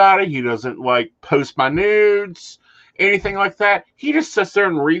anybody. He doesn't post my nudes, anything like that. He just sits there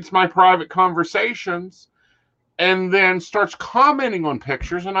and reads my private conversations and then starts commenting on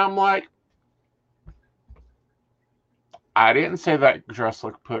pictures. And I'm like, I didn't say that dress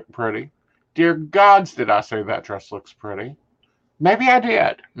looked pretty. Dear gods, did I say that dress looks pretty? Maybe I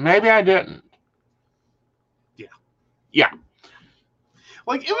did. Maybe I didn't. Yeah. Yeah.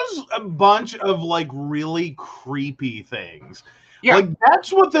 Like, it was a bunch of really creepy things. Yeah. Like,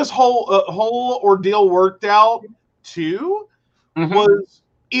 that's what this whole ordeal worked out to. Mm-hmm.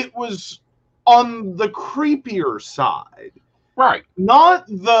 It was on the creepier side. Right. Not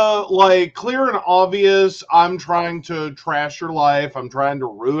the clear and obvious, I'm trying to trash your life, I'm trying to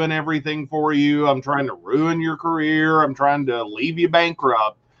ruin everything for you, I'm trying to ruin your career, I'm trying to leave you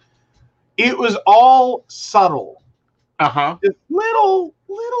bankrupt. It was all subtle. Just little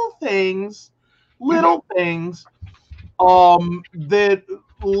things, things that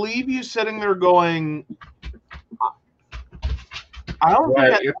leave you sitting there going, I don't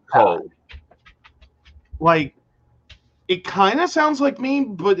think that's cold. It kind of sounds like me,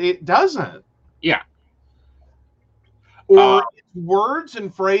 but it doesn't. Yeah. Or it's words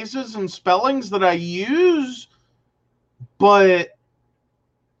and phrases and spellings that I use, but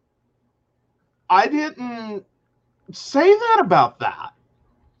I didn't say that about that.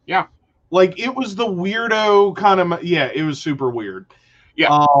 Yeah. It was the weirdo kind of, it was super weird.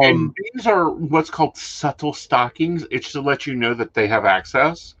 Yeah. And these are what's called subtle stalkings. It's to let you know that they have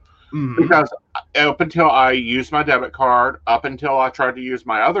access. Mm-hmm. Because up until I used my debit card, up until I tried to use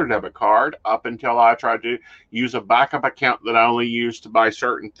my other debit card, up until I tried to use a backup account that I only use to buy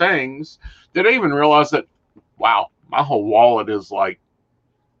certain things, did I even realize that, wow, my whole wallet is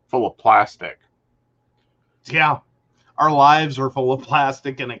full of plastic. Yeah. Our lives are full of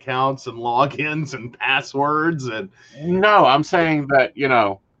plastic and accounts and logins and passwords. And no, I'm saying that,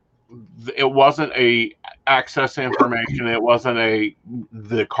 it wasn't a access information. It wasn't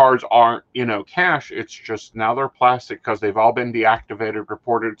the cards aren't, cash. It's just now they're plastic because they've all been deactivated,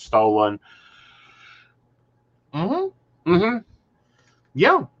 reported, stolen. Mm-hmm. Mm-hmm.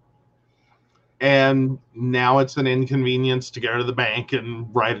 Yeah. And now it's an inconvenience to go to the bank and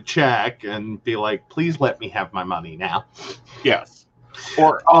write a check and be like, please let me have my money now. Yes.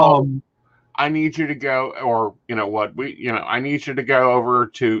 Or, I need you to go, or I need you to go over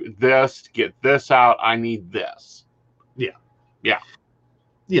to this, get this out. I need this. Yeah. Yeah.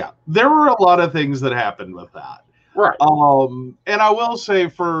 Yeah. There were a lot of things that happened with that. Right. And I will say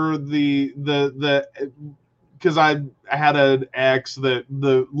for the because I had an ex that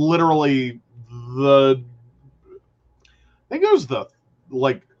I think it was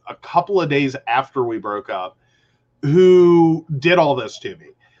a couple of days after we broke up, who did all this to me.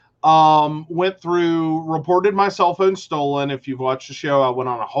 Went through, reported my cell phone stolen. If you've watched the show, I went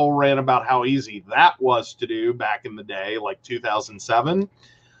on a whole rant about how easy that was to do back in the day, 2007.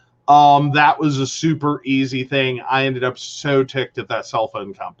 That was a super easy thing. I ended up so ticked at that cell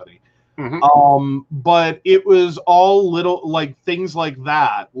phone company. But it was all little like things like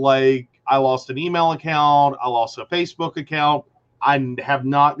that. Like I lost an email account, I lost a Facebook account. I have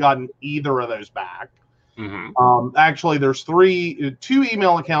not gotten either of those back. Actually, there's two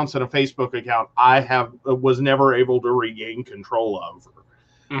email accounts and a Facebook account I was never able to regain control over.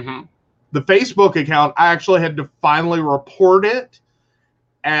 The Facebook account, I actually had to finally report it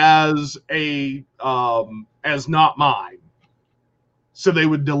as as not mine, so they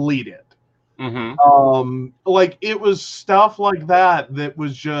would delete it. Like it was stuff like that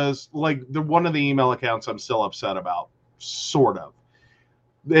was just like one of the email accounts I'm still upset about, sort of.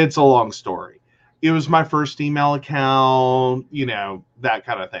 It's a long story. It was my first email account, that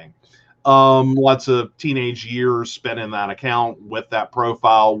kind of thing. Lots of teenage years spent in that account with that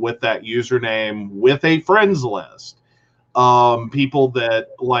profile, with that username, with a friends list. People that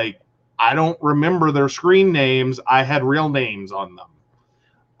I don't remember their screen names. I had real names on them.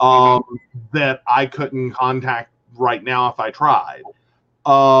 That I couldn't contact right now if I tried.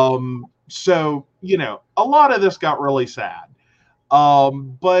 So, a lot of this got really sad.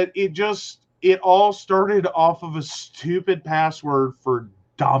 But it all started off of a stupid password for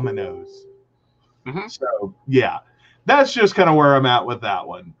Domino's. So, yeah, that's just kind of where I'm at with that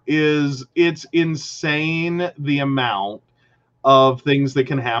one. It's insane the amount of things that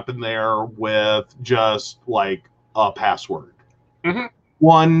can happen there with just like a password.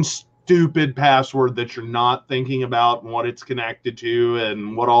 One stupid password that you're not thinking about and what it's connected to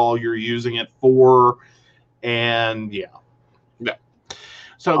and what all you're using it for. And yeah.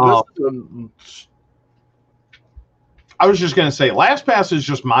 So I was just going to say LastPass is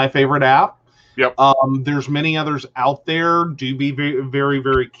just my favorite app. Yep. There's many others out there. Do be very, very,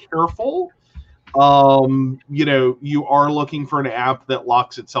 very careful. You are looking for an app that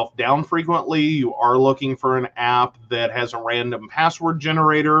locks itself down frequently. You are looking for an app that has a random password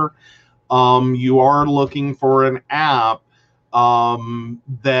generator. You are looking for an app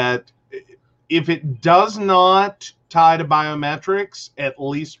that, if it does not tie to biometrics, at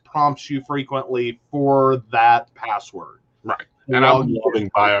least prompts you frequently for that password. Right. And I'm loving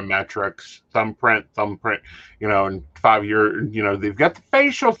biometrics, thumbprint, in 5 years, they've got the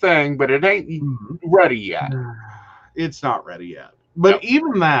facial thing, but it ain't ready yet. It's not ready yet. But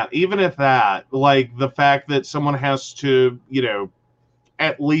even if that, like the fact that someone has to,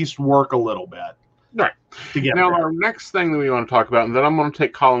 at least work a little bit. Right. Now, our next thing that we want to talk about, and then I'm going to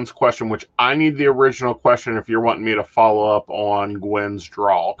take Colin's question, which I need the original question if you're wanting me to follow up on Gwen's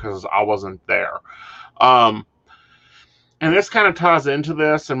draw, because I wasn't there. And this kind of ties into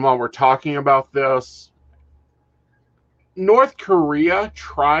this, and while we're talking about this, North Korea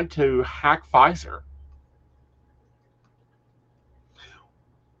tried to hack Pfizer.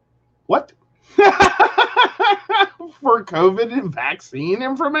 What? For COVID and vaccine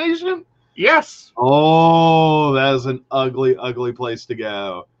information? Yes. Oh, that is an ugly, ugly place to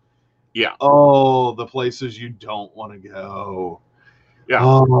go. Yeah. Oh, the places you don't want to go. Yeah.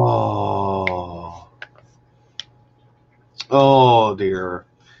 Oh, dear.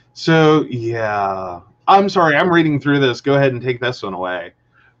 So, yeah. I'm sorry, I'm reading through this. Go ahead and take this one away.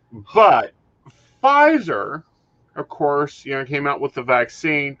 But Pfizer, of course, came out with the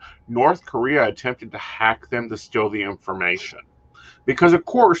vaccine. North Korea attempted to hack them to steal the information. Because, of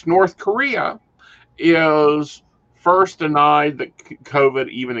course, North Korea is first denied that COVID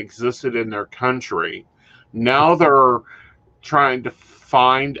even existed in their country. Now they're trying to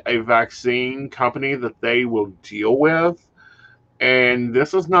find a vaccine company that they will deal with. And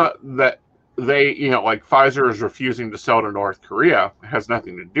this is not that they, like Pfizer is refusing to sell to North Korea. It has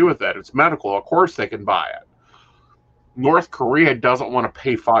nothing to do with that. It's medical. Of course they can buy it. North Korea doesn't want to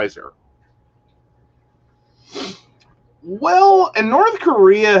pay Pfizer. Well, and North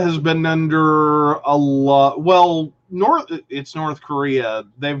Korea has been under a lot. Well, it's North Korea.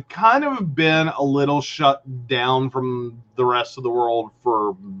 They've kind of been a little shut down from the rest of the world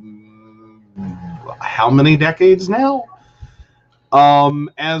for how many decades now?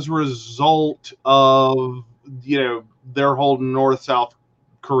 As a result of, their whole North-South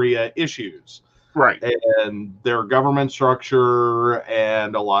Korea issues. Right. And their government structure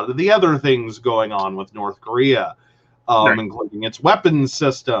and a lot of the other things going on with North Korea. Right. Including its weapons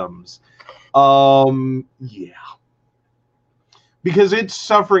systems. Yeah. Because it's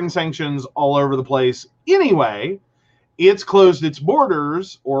suffering sanctions all over the place anyway. It's closed its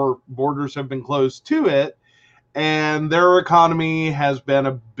borders, or borders have been closed to it, and their economy has been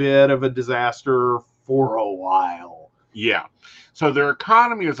a bit of a disaster for a while. Yeah. So their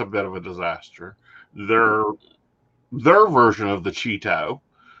economy is a bit of a disaster. Their version of the Cheeto,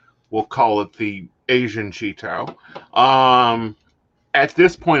 we'll call it the Asian Cheeto, At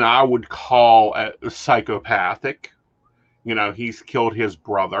this point, I would call it psychopathic. You know, he's killed his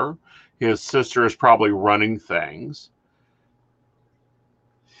brother. His sister is probably running things.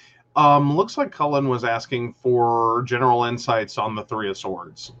 Looks like Cullen was asking for general insights on the Three of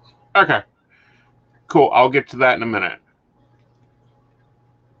Swords. Okay. Cool. I'll get to that in a minute.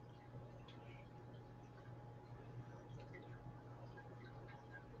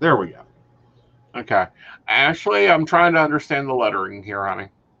 There we go. Okay. Ashley, I'm trying to understand the lettering here, honey.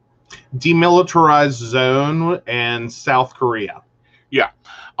 Demilitarized zone and South Korea. Yeah.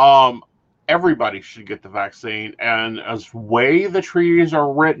 Everybody should get the vaccine. And as way the treaties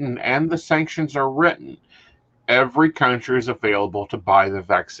are written and the sanctions are written, every country is available to buy the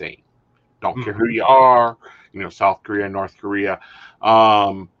vaccine. Don't care who you are, you know, South Korea, North Korea,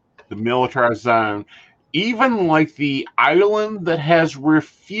 the militarized zone, even like the island that has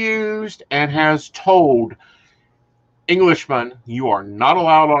refused and has told Englishmen, you are not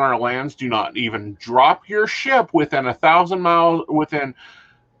allowed on our lands. Do not even drop your ship within 1,000 miles, within,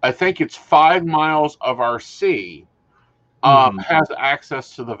 I think it's 5 miles of our sea, has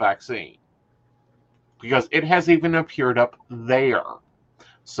access to the vaccine. Because it has even appeared up there.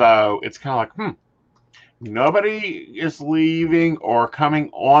 So it's kind of like, nobody is leaving or coming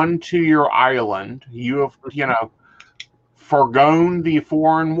onto your island. You have, you know, forgone the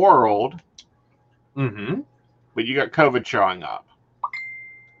foreign world. But you got COVID showing up.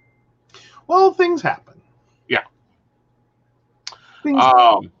 Well, things happen. Yeah. Things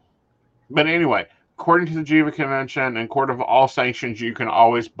happen. But anyway, according to the Geneva Convention and Court of All Sanctions, you can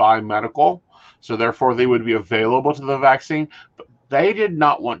always buy medical. So therefore, they would be available to the vaccine. But they did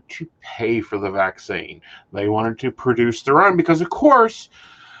not want to pay for the vaccine. They wanted to produce their own because, of course,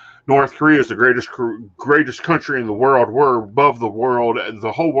 North Korea is the greatest country in the world. We're above the world.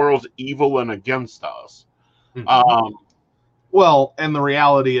 The whole world's evil and against us. Well, and the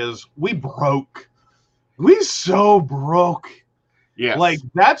reality is we broke. We so broke. Yes. Like,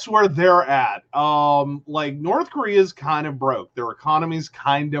 that's where they're at. Like, North Korea's kind of broke. Their economy's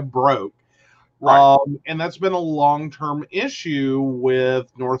kind of broke. Right. And that's been a long-term issue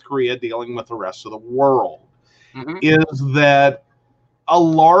with North Korea dealing with the rest of the world. Is that a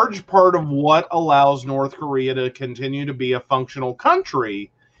large part of what allows North Korea to continue to be a functional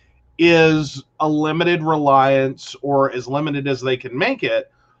country is a limited reliance, or as limited as they can make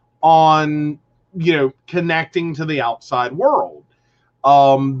it, on, you know, connecting to the outside world.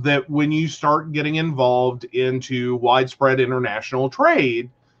 That when you start getting involved into widespread international trade,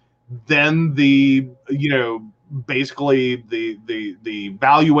 then the, you know, basically the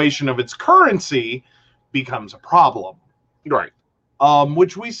valuation of its currency becomes a problem. Right.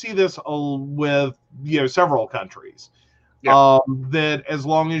 Which we see this with, you know, several countries. Yeah. That as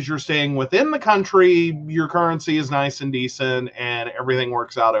long as you're staying within the country, your currency is nice and decent and everything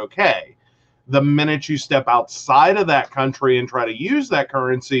works out okay. The minute you step outside of that country and try to use that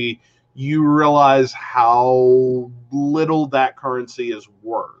currency, you realize how little that currency is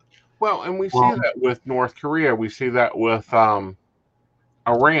worth. Well, and we see that with North Korea. We see that with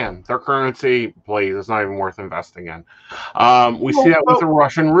Iran. Their currency, please, is not even worth investing in. We see that with the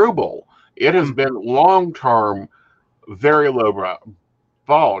Russian ruble. It has been long-term very low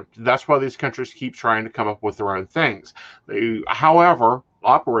vol. That's why these countries keep trying to come up with their own things. They, however,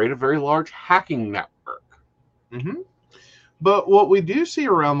 operate a very large hacking network. But what we do see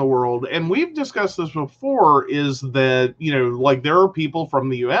around the world, and we've discussed this before, is that, you know, like there are people from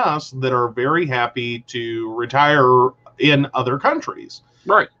the U.S. that are very happy to retire in other countries.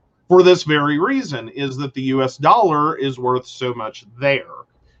 Right. For this very reason, is that the U.S. dollar is worth so much there.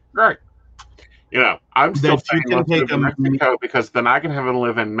 Right. You know, I'm still saying let's move to Mexico because then I can have a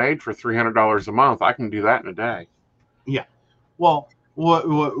live-in maid for $300 a month. I can do that in a day. Yeah. Well,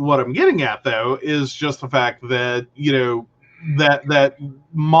 what I'm getting at, though, is just the fact that, you know, that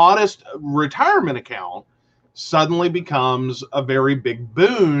modest retirement account suddenly becomes a very big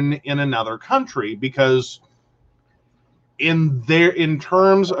boon in another country, because in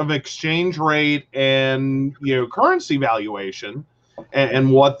terms of exchange rate and, you know, currency valuation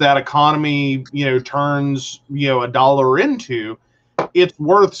and what that economy, you know, turns, you know, a dollar into, it's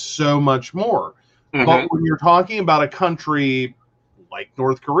worth so much more. But when you're talking about a country like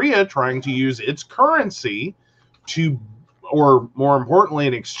North Korea trying to use its currency to, or more importantly,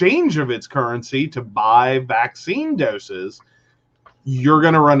 an exchange of its currency to buy vaccine doses, you're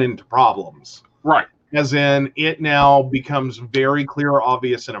going to run into problems. Right. As in, it now becomes very clear,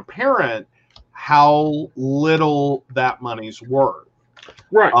 obvious, and apparent how little that money's worth.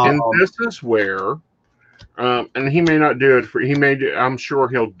 Right. And this is where And he may not do it for. I'm sure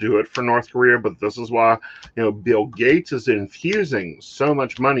he'll do it for North Korea, but this is why Bill Gates is infusing so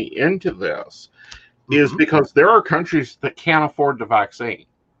much money into this, is because there are countries that can't afford the vaccine.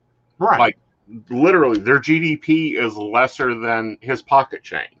 Right. Like literally, their GDP is lesser than his pocket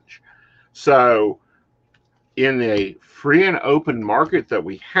change. So, in a free and open market that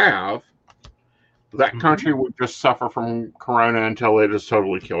we have, that country would just suffer from corona until it is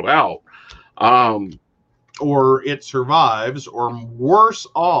totally killed out. Or it survives, or worse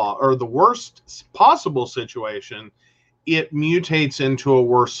off, or the worst possible situation, it mutates into a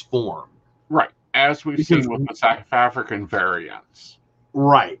worse form. Right. As we've seen with the South African variants.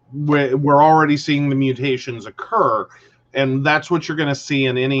 Right. We're already seeing the mutations occur. And that's what you're going to see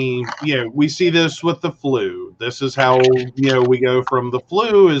in any, we see this with the flu. This is how, we go from the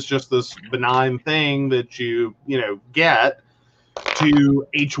flu is just this benign thing that you get, to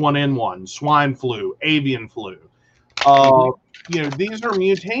H1N1, swine flu, avian flu. These are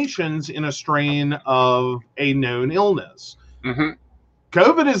mutations in a strain of a known illness.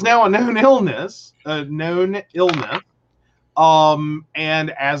 COVID is now a known illness.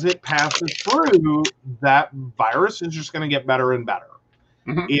 And as it passes through, that virus is just going to get better and better.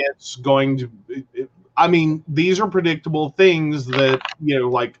 It's going to, these are predictable things that,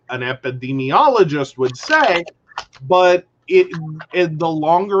 like an epidemiologist would say, but the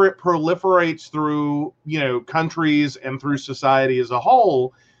longer it proliferates through, countries and through society as a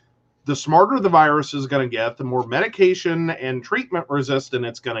whole, the smarter the virus is going to get, the more medication and treatment resistant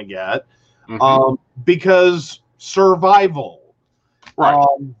it's going to get, because survival. Right.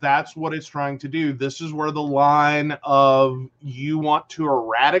 That's what it's trying to do. This is where the line of you want to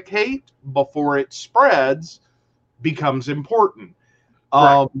eradicate before it spreads becomes important.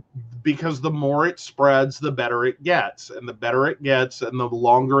 Right. Because the more it spreads, the better it gets. And the better it gets, and the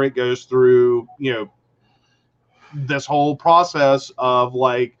longer it goes through, this whole process of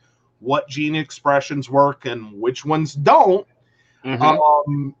like what gene expressions work and which ones don't.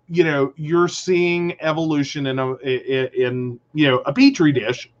 You're seeing evolution in a petri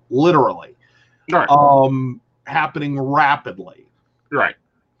dish, literally, right. Happening rapidly. Right.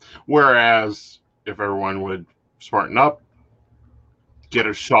 Whereas if everyone would smarten up, get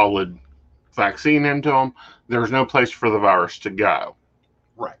a solid vaccine into them, there's no place for the virus to go.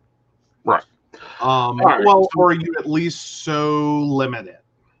 Right. Right. Well, or you at least so limit it.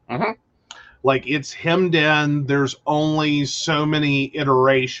 Like it's hemmed in. There's only so many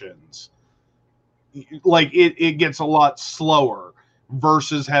iterations. Like it gets a lot slower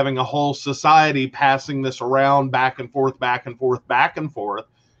versus having a whole society passing this around back and forth, back and forth, back and forth.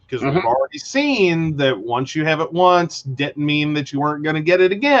 Because we've already seen that once you have it once, didn't mean that you weren't going to get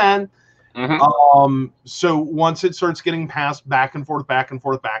it again. So once it starts getting passed back and forth, back and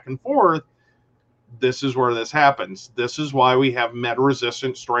forth, back and forth, this is where this happens. This is why we have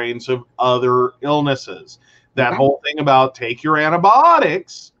med-resistant strains of other illnesses. That whole thing about take your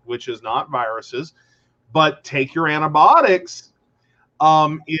antibiotics, which is not viruses, but take your antibiotics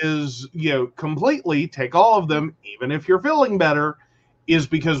is, completely take all of them, even if you're feeling better, is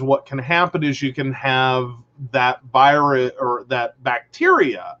because what can happen is you can have that virus or that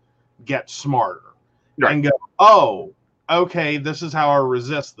bacteria get smarter and go, oh, okay, this is how I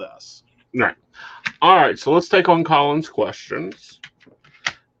resist this. Right. All right, so let's take on Colin's questions.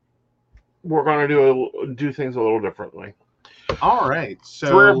 We're going to do things a little differently. All right.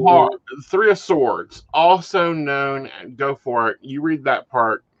 So Three of Swords, also known, go for it. You read that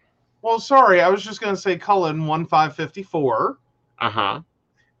part. Well, sorry, I was just going to say Cullen 1554.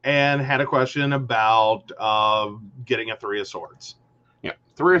 And had a question about getting a Three of Swords. Yeah,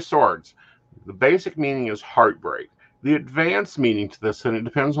 Three of Swords. The basic meaning is heartbreak. The advanced meaning to this, and it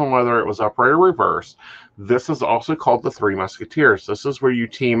depends on whether it was upright or reverse, this is also called the Three Musketeers. This is where you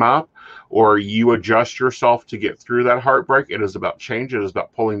team up or you adjust yourself to get through that heartbreak. It is about change. It is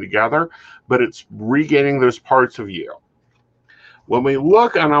about pulling together, but it's regaining those parts of you. When we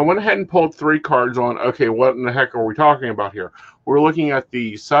look, and I went ahead and pulled 3 cards on, okay, what in the heck are we talking about here? We're looking at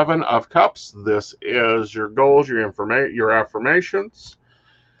the 7 of Cups. This is your goals, your affirmations.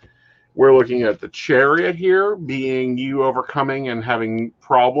 We're looking at the Chariot here, being you overcoming and having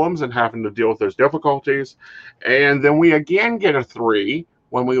problems and having to deal with those difficulties. And then we again get a 3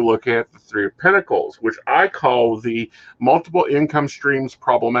 when we look at the 3 of Pentacles, which I call the multiple income streams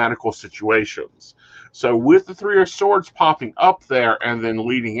problematical situations. So with the 3 of Swords popping up there and then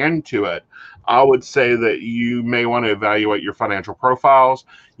leading into it, I would say that you may want to evaluate your financial profiles.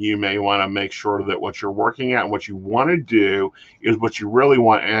 You may want to make sure that what you're working at and what you want to do is what you really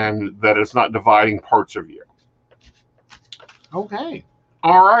want, and that it's not dividing parts of you. Okay.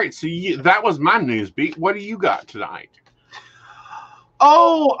 All right, so that was my news beat. What do you got tonight?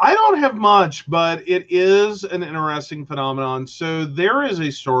 Oh, I don't have much, but it is an interesting phenomenon. So there is a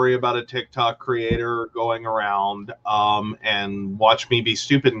story about a TikTok creator going around, and watch me be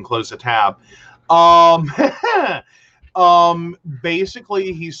stupid and close the tab.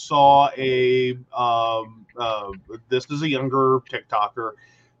 Basically, he saw this is a younger TikToker,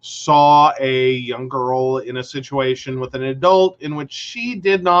 saw a young girl in a situation with an adult in which she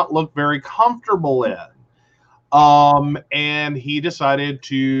did not look very comfortable in. And he decided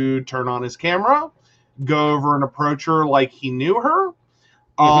to turn on his camera, go over and approach her like he knew her,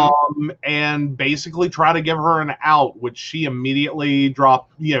 and basically try to give her an out, which she immediately got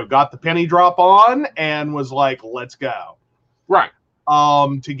the penny drop on and was like, let's go. Right.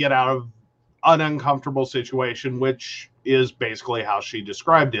 To get out of an uncomfortable situation, which is basically how she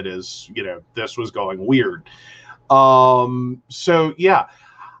described it as, this was going weird. So yeah.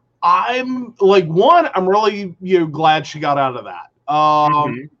 I'm like, one, I'm really glad she got out of that.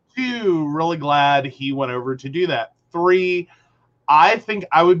 Two, really glad he went over to do that. Three, I think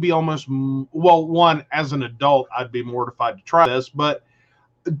I would be almost, well, one, as an adult, I'd be mortified to try this, but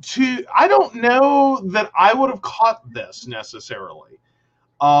two, I don't know that I would have caught this necessarily.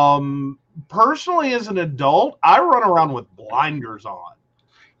 Personally, as an adult, I run around with blinders on.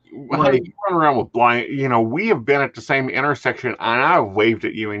 How do you run around with blind? We have been at the same intersection, and I've waved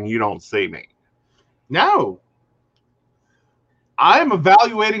at you, and you don't see me. No. I'm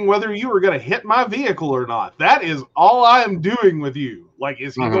evaluating whether you are going to hit my vehicle or not. That is all I am doing with you. Like,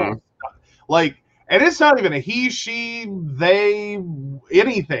 is he going? Like, and it's not even a he, she, they,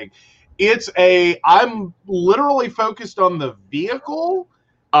 anything. It's I'm literally focused on the vehicle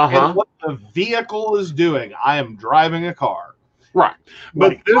and what the vehicle is doing. I am driving a car. Right.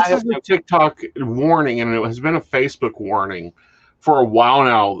 But this is a TikTok warning, and it has been a Facebook warning for a while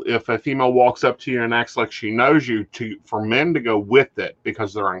now. If a female walks up to you and acts like she knows you, for men to go with it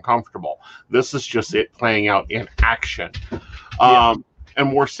because they're uncomfortable. This is just it playing out in action. And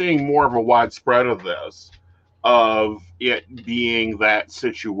we're seeing more of a widespread of this, of it being that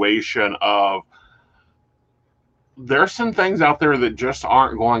situation of there's some things out there that just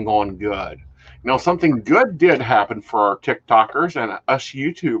aren't going on good. Now, something good did happen for our TikTokers and us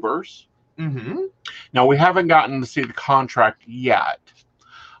YouTubers. Now, we haven't gotten to see the contract yet.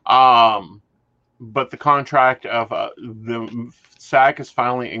 But the contract of the SAG is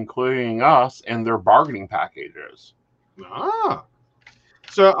finally including us in their bargaining packages.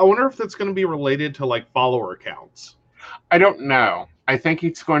 So I wonder if that's going to be related to, like, follower counts. I don't know. I think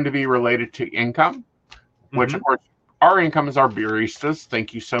it's going to be related to income, which, of course, our income is our baristas.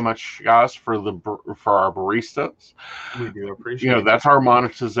 Thank you so much, guys, for our baristas. We do appreciate it. That's our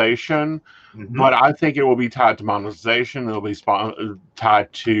monetization. But I think it will be tied to monetization. It'll be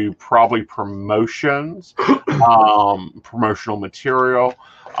tied to probably promotions, promotional material,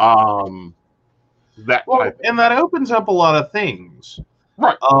 and that opens up a lot of things.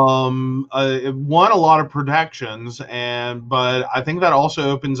 Right. One, a lot of protections, but I think that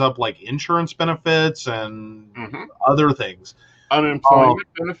also opens up like insurance benefits and other things. Unemployment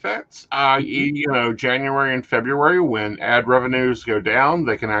benefits. January and February, when ad revenues go down,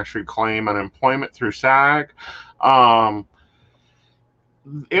 they can actually claim unemployment through SAG.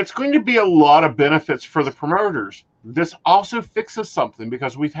 It's going to be a lot of benefits for the promoters. This also fixes something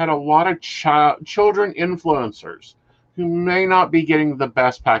because we've had a lot of children influencers who may not be getting the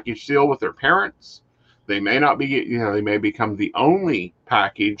best package deal with their parents. They may not be, they may become the only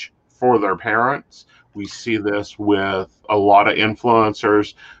package for their parents. We see this with a lot of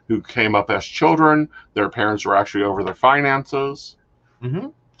influencers who came up as children. Their parents were actually over their finances.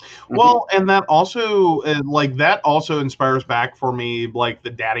 Well, and that also, that also inspires back for me, like the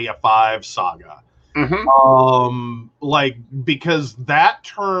Daddy of Five saga. Because that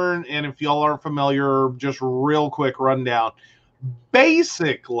turn, and if y'all aren't familiar, just real quick rundown.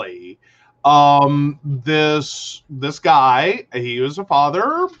 Basically, this guy, he was a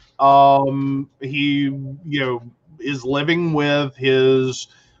father. He, is living with his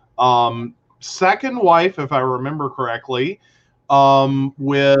second wife, if I remember correctly,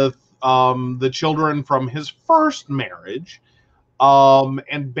 with the children from his first marriage.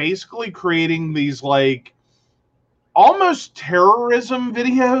 And basically creating these like almost terrorism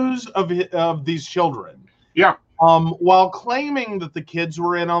videos of these children. Yeah. While claiming that the kids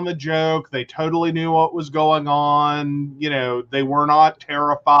were in on the joke, they totally knew what was going on. They were not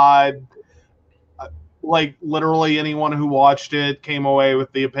terrified. Like literally anyone who watched it came away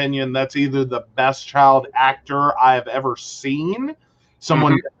with the opinion that's either the best child actor I have ever seen.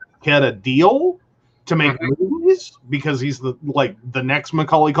 Someone get a deal. to make movies because he's the next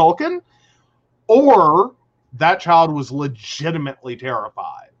Macaulay Culkin, or that child was legitimately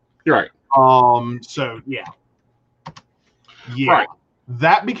terrified. Right. So yeah. Right.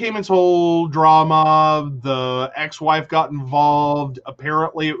 That became its whole drama. The ex-wife got involved.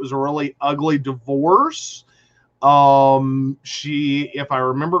 Apparently, it was a really ugly divorce. She, if I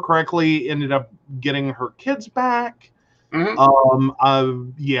remember correctly, ended up getting her kids back. Like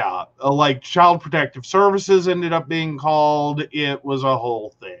Child Protective Services ended up being called. It was a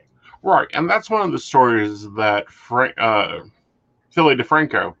whole thing. Right, and that's one of the stories that Philly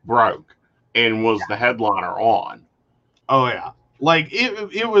DeFranco broke and was the headliner on. Oh yeah, like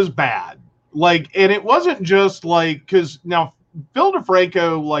it was bad. Like, and it wasn't just like, because now Phil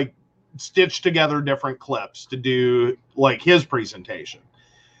DeFranco like stitched together different clips to do like his presentation.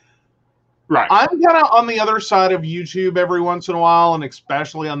 Right. I'm kind of on the other side of YouTube every once in a while, and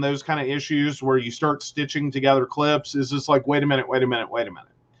especially on those kind of issues where you start stitching together clips. Is just like, wait a minute.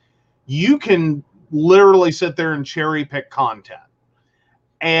 You can literally sit there and cherry pick content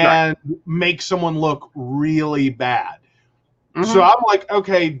and make someone look really bad. So I'm like,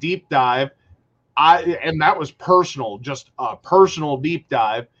 okay, deep dive. And that was personal, just a personal deep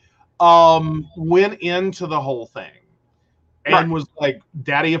dive. Went into the whole thing and was like,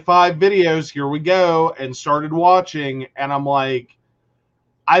 Daddy of 5 videos, here we go, and started watching. And I'm like,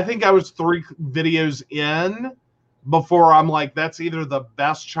 I think I was 3 videos in before I'm like, that's either the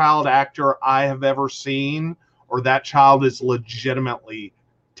best child actor I have ever seen, or that child is legitimately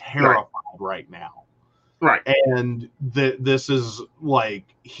terrified right now. Right. And this is like,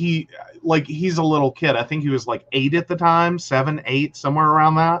 he's a little kid. I think he was like 8 at the time, 7, 8, somewhere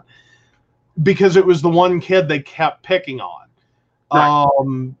around that. Because it was the one kid they kept picking on.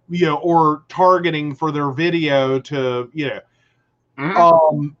 Or targeting for their video to,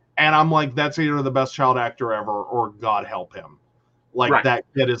 and I'm like, that's either the best child actor ever or God help him. Like, that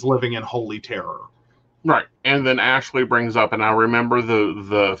kid is living in holy terror. Right. And then Ashley brings up, and I remember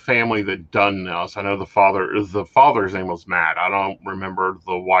the family that done this. I know the father's name was Matt. I don't remember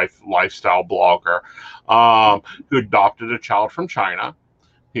the lifestyle blogger, who adopted a child from China.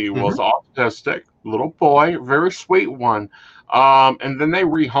 He was autistic, little boy, very sweet one. And then they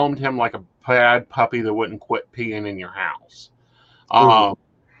rehomed him like a bad puppy that wouldn't quit peeing in your house.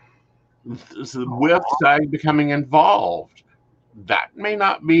 With SAG becoming involved, that may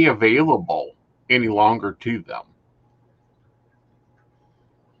not be available any longer to them.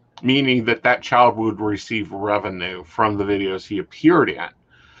 Meaning that child would receive revenue from the videos he appeared in.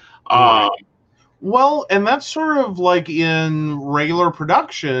 Well, and that's sort of like in regular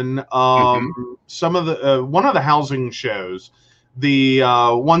production. Some of the one of the housing shows, the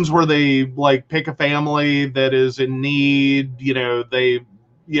ones where they like pick a family that is in need, they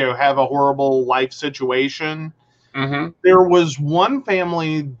have a horrible life situation. There was one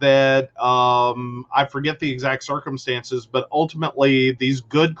family that I forget the exact circumstances, but ultimately these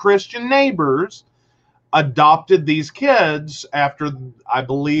good Christian neighbors adopted these kids after, I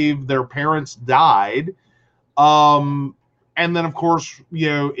believe, their parents died. And then, of course,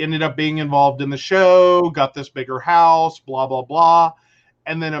 ended up being involved in the show, got this bigger house, blah, blah, blah.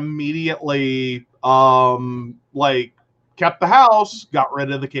 And then immediately, kept the house, got rid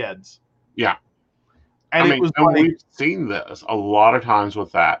of the kids. Yeah. And it was like, we've seen this a lot of times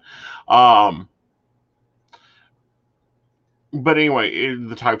with that. But anyway,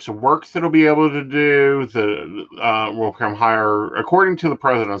 the types of work that he'll be able to do, will become higher, according to the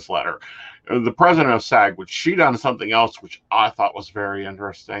president's letter. The president of SAG, which she done something else, which I thought was very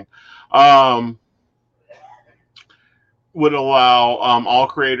interesting, would allow all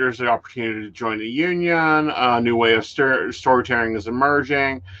creators the opportunity to join a union. A new way of storytelling is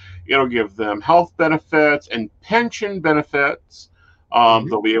emerging. It'll give them health benefits and pension benefits.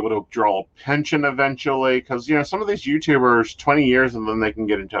 They'll be able to draw a pension eventually, because some of these YouTubers, 20 years and then they can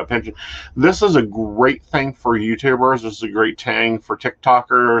get into a pension. This is a great thing for YouTubers. This is a great thing for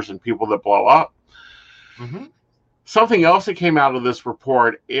TikTokers and people that blow up. Something else that came out of this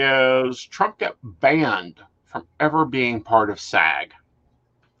report is Trump got banned from ever being part of SAG.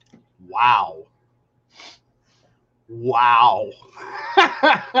 Wow.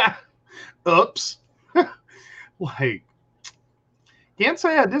 Oops. Like, can't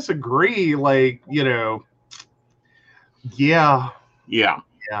say I disagree. Like, yeah.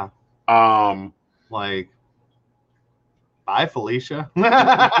 Like, bye, Felicia.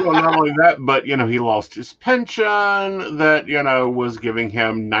 Well, not only that, but he lost his pension that was giving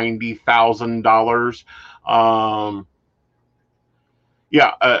him $90,000.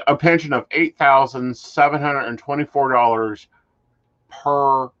 A pension of $8,724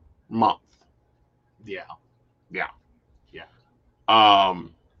 per month. Yeah. Yeah. Yeah.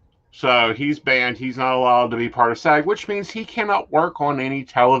 So he's banned. He's not allowed to be part of SAG, which means he cannot work on any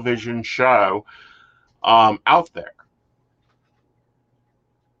television show out there.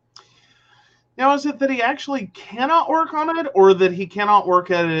 Now, is it that he actually cannot work on it, or that he cannot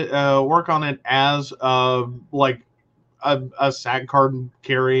work on it as like a SAG card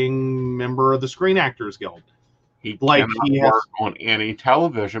carrying member of the Screen Actors Guild? He cannot work on any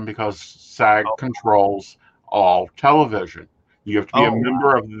television because SAG controls all television. You have to be a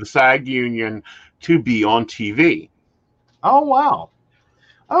member of the SAG union to be on TV. Oh, wow.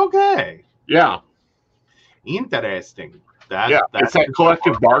 Okay. Yeah. Interesting. It's that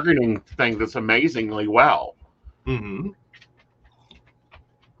collective bargaining thing that's amazingly well. Mm-hmm.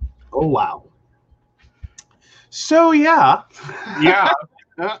 Oh, wow. So, yeah. Yeah.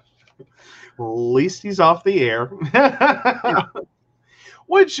 At least he's off the air. Yeah.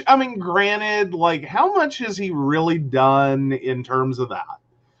 Which, I mean, granted, like, how much has he really done in terms of that?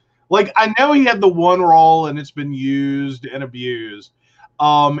 Like, I know he had the one role and it's been used and abused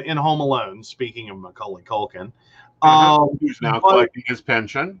in Home Alone, speaking of Macaulay Culkin. Who's now collecting his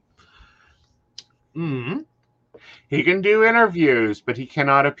pension. Mm-hmm. He can do interviews, but he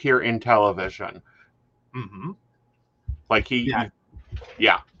cannot appear in television. Mm-hmm. Like yeah.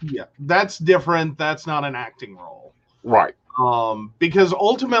 That's different. That's not an acting role. Right. Because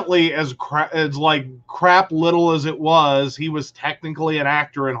ultimately, as crap little as it was, he was technically an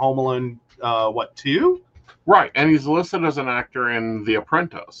actor in Home Alone, 2? Right, and he's listed as an actor in The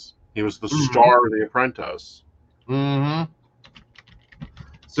Apprentice. He was the star of The Apprentice. Mm-hmm.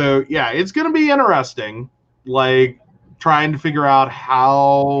 So, yeah, it's going to be interesting, like, trying to figure out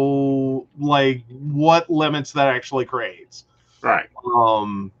how, like, what limits that actually creates. Right.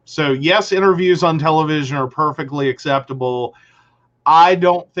 So, yes, interviews on television are perfectly acceptable. I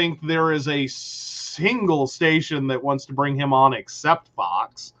don't think there is a single station that wants to bring him on except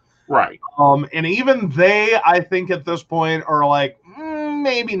Fox. Right. And even they, I think at this point, are like,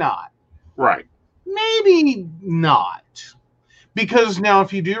 maybe not. Right. Maybe not. Because now,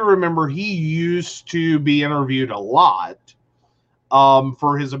 if you do remember, he used to be interviewed a lot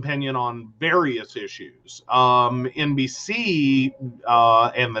for his opinion on various issues. NBC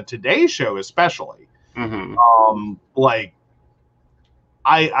and the Today Show especially. Mm-hmm. Like,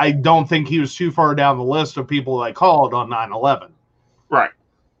 I don't think he was too far down the list of people that called on 9/11. Right.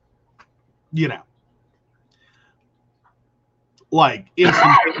 You know. Like,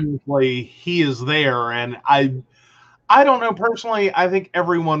 instantaneously, he is there, and I don't know personally. I think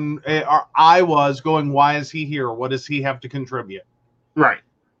everyone, I was going, why is he here? What does he have to contribute? Right.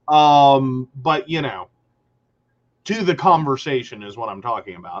 But you know, to the conversation is what I'm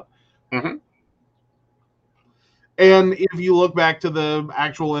talking about. Mm-hmm. And if you look back to the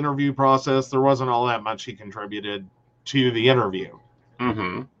actual interview process, there wasn't all that much he contributed to the interview.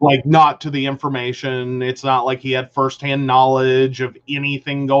 Mm-hmm. Like, not to the information. It's not like he had firsthand knowledge of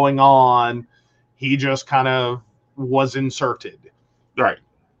anything going on. He just kind of was inserted. Right.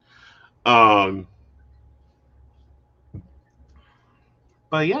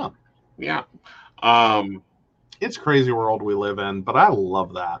 But yeah. Yeah. It's a crazy world we live in, but I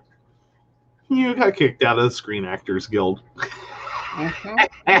love that. You got kicked out of the Screen Actors Guild. Mm-hmm.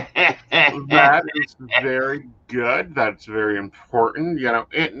 That is very good. That's very important. You know,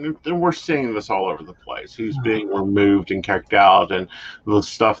 and we're seeing this all over the place. He's being removed and kicked out, and the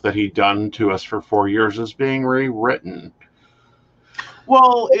stuff that he done to us for 4 years is being rewritten.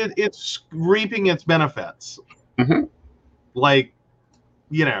 Well, it's reaping its benefits. Mm-hmm. Like,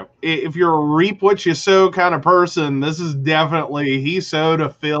 you know, if you're a reap what you sow kind of person, this is definitely, he sowed a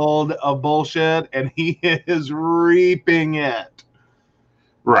field of bullshit and he is reaping it.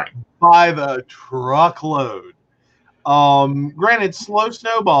 Right. By the truckload. Granted, slow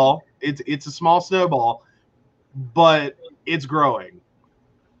snowball. It's a small snowball, but it's growing.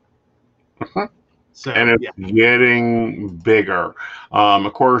 Mm-hmm. So, and it's getting bigger.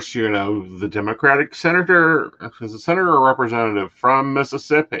 Of course, you know, the Democratic senator, is a senator or representative from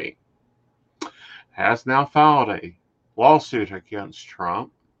Mississippi, has now filed a lawsuit against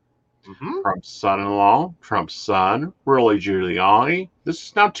Trump. Mm-hmm. Trump's son-in-law, Trump's son, Rudy Giuliani. This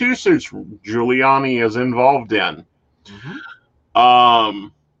is now 2 suits Giuliani is involved in. Mm-hmm.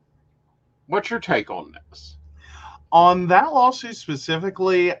 What's your take on this? On that lawsuit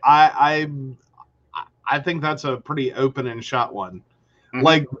specifically, I think that's a pretty open and shut one.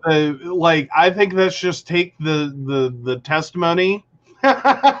 Mm-hmm. Like I think that's just take the testimony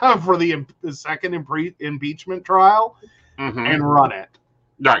for the second impeachment trial, mm-hmm. and run it.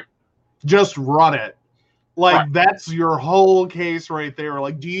 Right. Just run it. Like, Right. that's your whole case right there.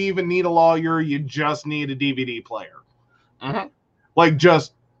 Like, do you even need a lawyer? You just need a DVD player. Mm-hmm. Like,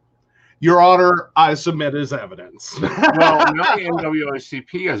 just, Your Honor, I submit as evidence. Well, now the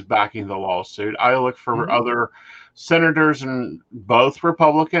NAACP is backing the lawsuit. I look for other senators and both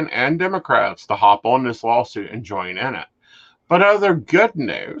Republican and Democrats to hop on this lawsuit and join in it. But other good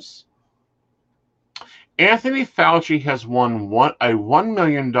news, Anthony Fauci has won a $1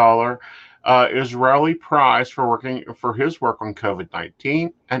 million Israeli prize for his work on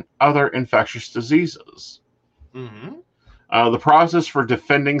COVID-19 and other infectious diseases. The prize is for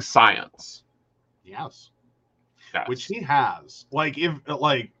defending science. Yes. Yes. Which he has.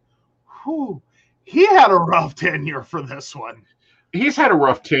 He had a rough tenure for this one. He's had a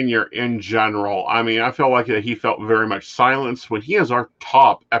rough tenure in general. I mean, I feel like he felt very much silenced when he is our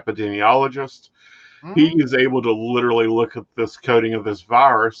top epidemiologist. He is able to literally look at this coding of this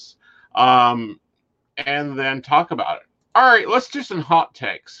virus and then talk about it. All right, let's do some hot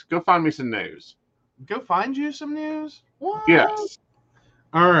takes. Go find me some news. Go find you some news? What? Yes.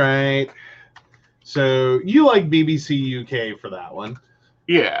 All right. So you like BBC UK for that one?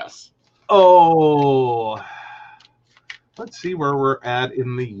 Yes. Oh, let's see where we're at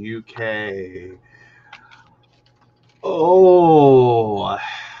in the UK. Oh.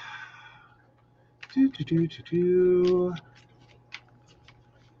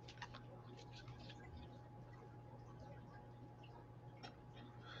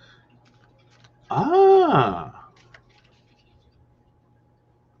 Ah.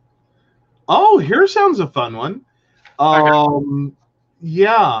 Oh, here sounds a fun one.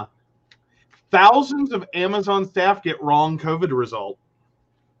 Yeah. Thousands of Amazon staff get wrong COVID result.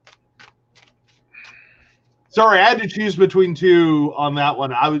 Sorry, I had to choose between two on that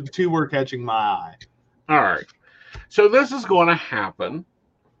one. Two were catching my eye. All right. So this is going to happen.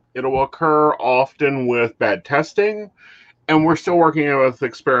 It'll occur often with bad testing, and we're still working with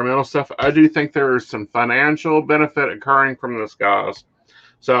experimental stuff. I do think there is some financial benefit occurring from this, guys.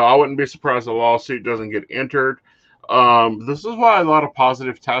 So I wouldn't be surprised if a lawsuit doesn't get entered. This is why a lot of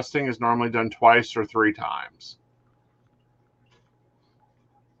positive testing is normally done twice or 3 times.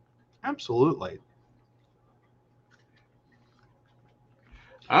 Absolutely.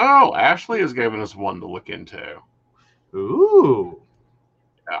 Oh, Ashley has given us one to look into. Ooh.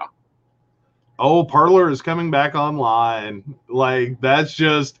 Yeah. Oh, Parler is coming back online. Like, that's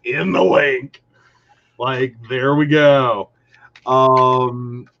just in the link. Like, there we go.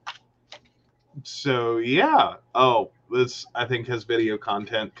 So yeah. Oh, this I think has video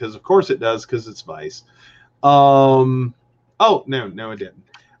content because of course it does because it's Vice. Oh no, it didn't.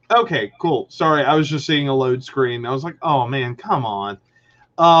 Okay, cool. Sorry, I was just seeing a load screen. I was like, oh man, come on.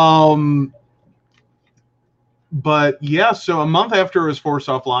 But yeah, so a month after it was forced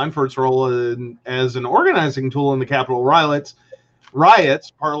offline for its role as an organizing tool in the Capitol riots,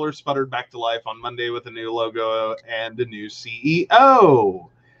 Parler sputtered back to life on Monday with a new logo and a new CEO.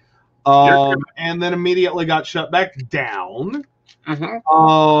 And then immediately got shut back down.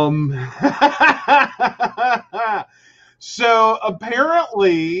 So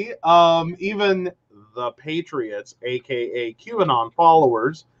apparently, even the Patriots, aka QAnon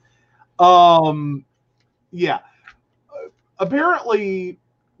followers, apparently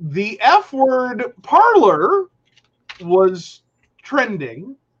the F word Parler was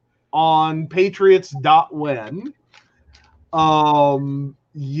trending on patriots.win.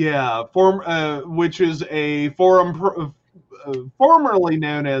 Which is a forum formerly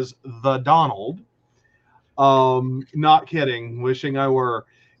known as The Donald. Not kidding. Wishing I were.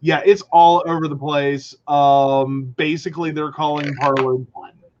 Yeah, it's all over the place. Basically, they're calling Parler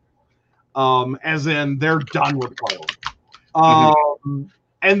done. As in, they're done with Parler.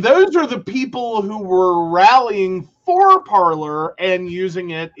 And those are the people who were rallying for Parler and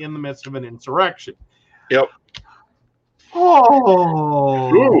using it in the midst of an insurrection. Yep.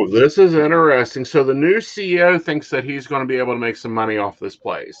 Oh. Ooh, this is interesting. So the new CEO thinks that he's going to be able to make some money off this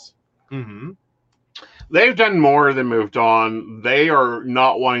place. They've done more than moved on. They are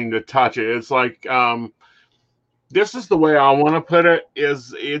not wanting to touch it. It's like, this is the way I want to put it,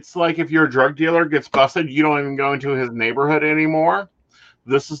 is it's like if your drug dealer gets busted, you don't even go into his neighborhood anymore.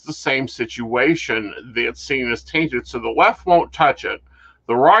 This is the same situation that's seen as tainted. So the left won't touch it.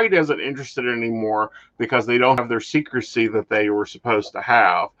 The right isn't interested anymore because they don't have their secrecy that they were supposed to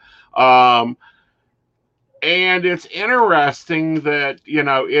have. And it's interesting that,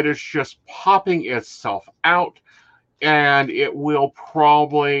 it is just popping itself out and it will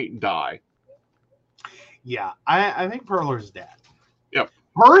probably die. Yeah, I think Parler's dead. Yep.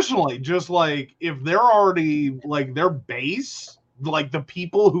 Personally, just like if they're already like their base, like the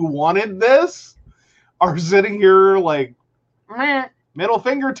people who wanted this are sitting here like, meh, middle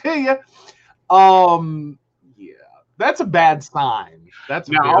finger to you. Yeah, that's a bad sign. That's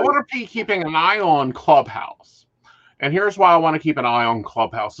now I want to be keeping an eye on Clubhouse, and here's why I want to keep an eye on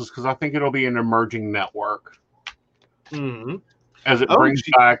Clubhouse is because I think it'll be an emerging network as it brings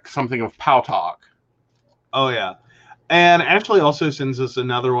back something of Pow Talk. Oh yeah, and Ashley also sends us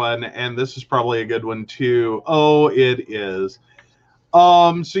another one, and this is probably a good one too. Oh, it is.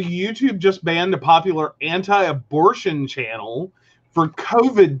 So YouTube just banned a popular anti-abortion channel for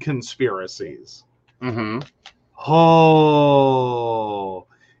COVID conspiracies. Oh,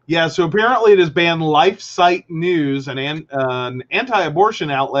 yeah. So apparently it has banned LifeSite News, an anti-abortion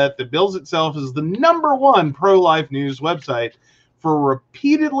outlet that bills itself as the #1 pro-life news website, for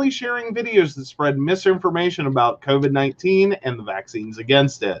repeatedly sharing videos that spread misinformation about COVID-19 and the vaccines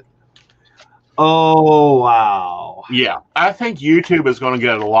against it. Oh, wow. Yeah, I think YouTube is going to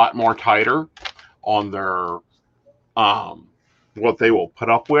get a lot more tighter on their what they will put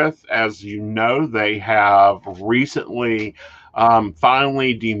up with. As you know, they have recently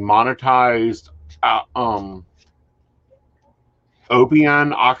finally demonetized Oxian,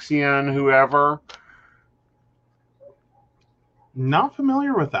 whoever. Not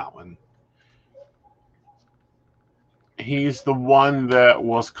familiar with that one. He's the one that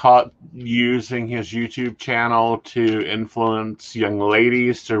was caught using his YouTube channel to influence young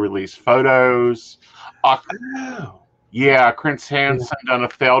ladies to release photos. Yeah, Chris Hansen done a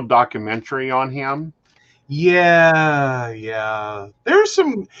failed documentary on him. Yeah. There's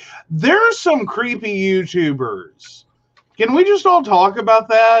some creepy YouTubers. Can we just all talk about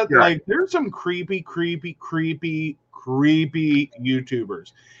that? Yeah. Like, there's some creepy YouTubers.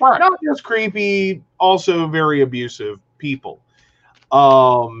 Right. Not just creepy, also very abusive people.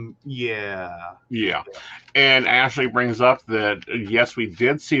 Yeah. And Ashley brings up that, yes, we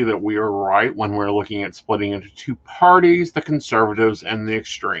did see that we were right when we're looking at splitting into two parties, the conservatives and the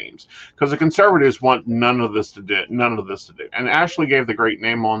extremes. Because the conservatives want none of this to do. And Ashley gave the great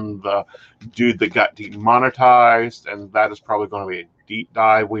name on the dude that got demonetized, and that is probably going to be a deep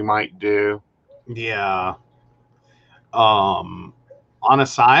dive we might do. Yeah. Onision?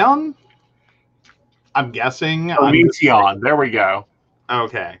 I'm guessing. Onision. There we go.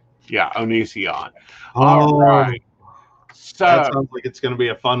 Okay. Yeah, Onision. All right. So that sounds like it's going to be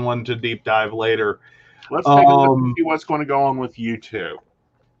a fun one to deep dive later. Let's take a look and see what's going to go on with YouTube.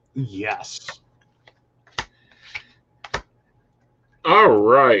 Yes. All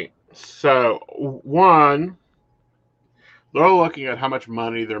right. So, one, they're looking at how much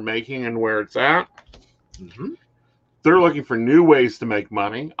money they're making and where it's at. They're looking for new ways to make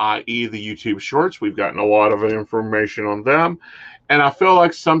money, i.e. the YouTube Shorts. We've gotten a lot of information on them. And I feel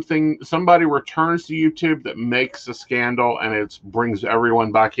like somebody returns to YouTube that makes a scandal, and it brings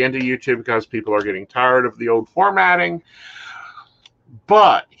everyone back into YouTube because people are getting tired of the old formatting.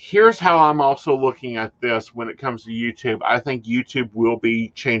 But here's how I'm also looking at this when it comes to YouTube. I think YouTube will be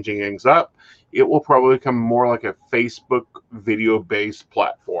changing things up. It will probably become more like a Facebook video-based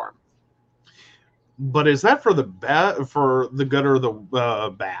platform. But is that for the good or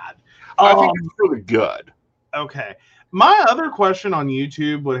the bad? I think it's for the good. Okay. My other question on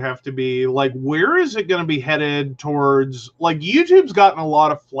YouTube would have to be, like, where is it going to be headed towards? Like, YouTube's gotten a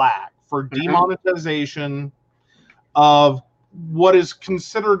lot of flack for demonetization of what is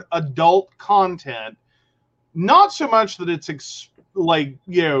considered adult content. Not so much that it's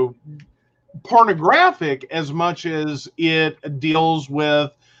pornographic as much as it deals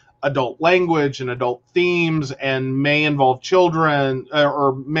with adult language and adult themes and may involve children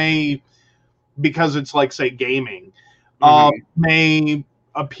or may, because it's like, say, gaming, may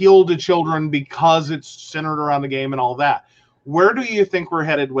appeal to children because it's centered around the game and all that. Where do you think we're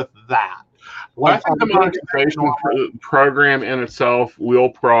headed with that? I think the monetization program in itself will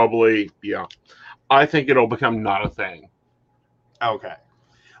probably, I think it'll become not a thing. Okay.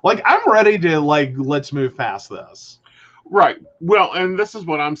 Like, I'm ready to, let's move past this. Right. Well, and this is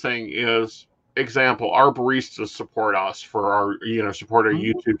what I'm saying is, example, our baristas support us for our, support our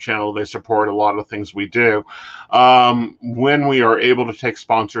YouTube channel. They support a lot of things we do. When we are able to take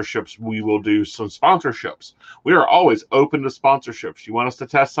sponsorships, we will do some sponsorships. We are always open to sponsorships. You want us to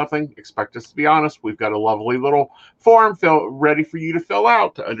test something? Expect us to be honest. We've got a lovely little form ready for you to fill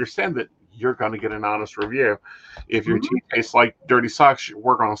out to understand that you're going to get an honest review. If your tea tastes like dirty socks,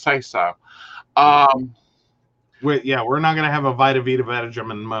 we're going to say so. We're not going to have a Vita Vita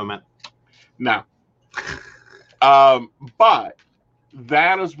Vitamin moment. No. But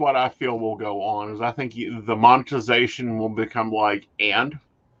that is what I feel will go on, is I think the monetization will become like, and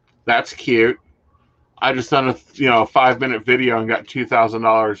that's cute. I just done a 5-minute video and got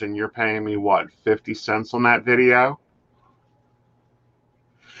 $2,000, and you're paying me what, 50 cents on that video?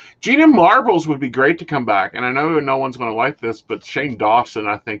 Gina Marbles would be great to come back, and I know no one's going to like this, but Shane Dawson,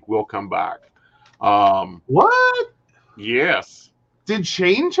 I think, will come back. What? Yes. Did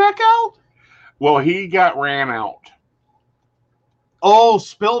Shane check out? Well, he got ran out. Oh,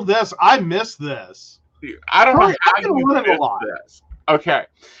 spill this. I missed this. I don't know how you you missed this. Okay.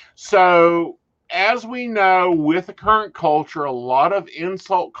 So, as we know, with the current culture, a lot of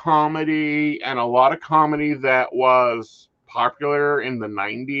insult comedy and a lot of comedy that was popular in the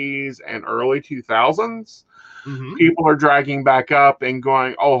 90s and early 2000s, people are dragging back up and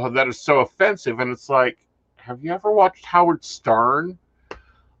going, oh, that is so offensive. And it's like, have you ever watched Howard Stern?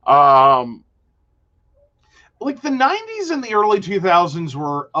 Like the 90s and the early 2000s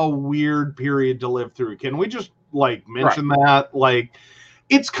were a weird period to live through. Can we just mention that? Like,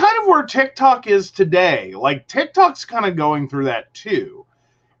 it's kind of where TikTok is today. Like, TikTok's kind of going through that too.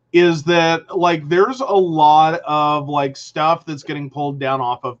 Is that there's a lot of stuff that's getting pulled down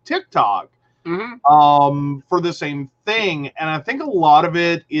off of TikTok for the same thing. And I think a lot of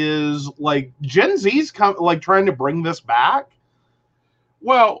it is Gen Z's trying to bring this back.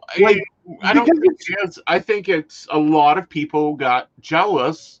 Well, I don't think it is. I think it's a lot of people got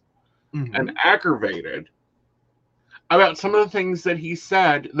jealous and aggravated about some of the things that he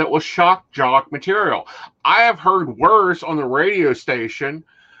said that was shock jock material. I have heard worse on the radio station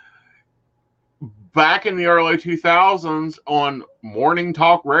back in the early 2000s on morning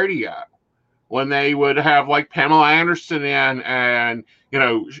talk radio when they would have Pamela Anderson in, and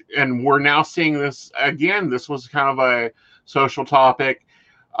and we're now seeing this again. This was kind of a social topic.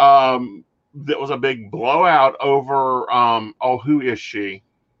 That was a big blowout over who is she?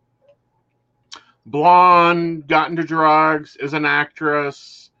 Blonde, got into drugs, is an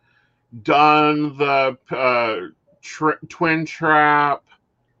actress, done the Twin Trap.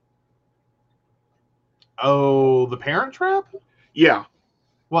 Oh, the Parent Trap? Yeah.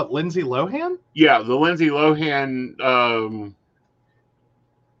 What, Lindsay Lohan? Yeah, the Lindsay Lohan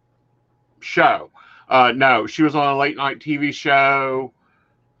show. No, she was on a late night TV show.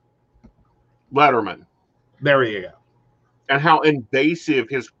 Letterman. There you go. And how invasive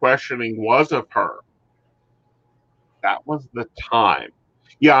his questioning was of her. That was the time.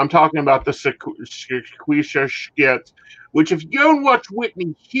 Yeah, I'm talking about the Sequisha skits, which if you go and watch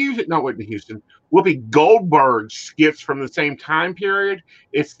Whoopi Goldberg skits from the same time period,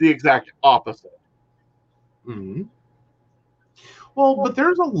 it's the exact opposite. Mm-hmm. Well, but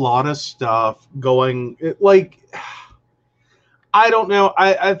there's a lot of stuff going, I don't know.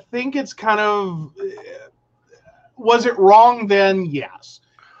 I think it's kind of, was it wrong then? Yes.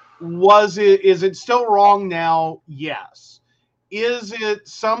 Is it still wrong now? Yes. Is it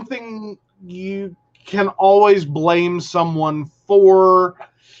something you can always blame someone for?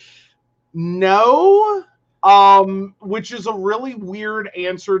 No. Which is a really weird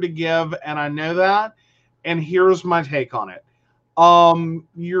answer to give, and I know that. And here's my take on it.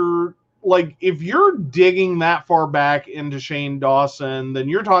 If you're digging that far back into Shane Dawson, then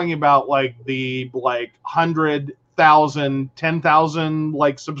you're talking about the 100,000,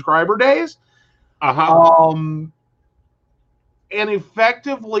 10,000 subscriber days. And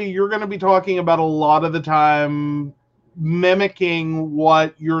effectively, you're going to be talking about a lot of the time mimicking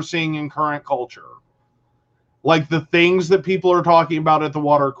what you're seeing in current culture. The things that people are talking about at the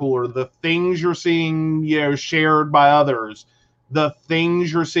water cooler, the things you're seeing, shared by others, the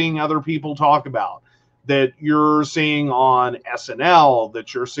things you're seeing other people talk about, that you're seeing on SNL,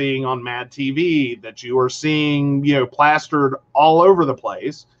 that you're seeing on Mad TV, that you are seeing, plastered all over the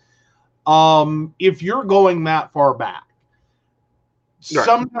place. If you're going that far back, right,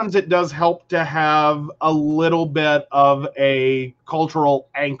 sometimes it does help to have a little bit of a cultural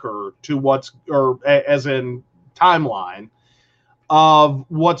anchor to as in timeline of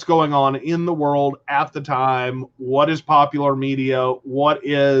what's going on in the world at the time, what is popular media, what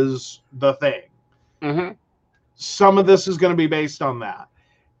is the thing. Some of this is going to be based on that.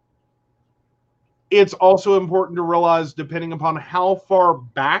 It's also important to realize, depending upon how far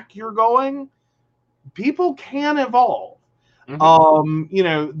back you're going, people can evolve.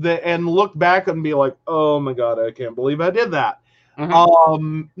 And look back and be like, oh my God, I can't believe I did that.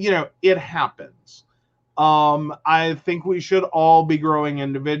 It happens. I think we should all be growing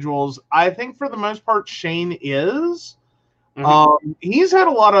individuals. I think for the most part, Shane is. He's had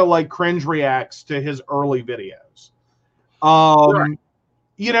a lot of cringe reacts to his early videos. Right.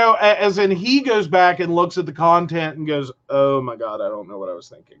 As in he goes back and looks at the content and goes, oh my God, I don't know what I was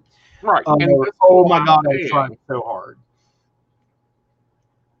thinking. Right. Oh my God, I tried so hard.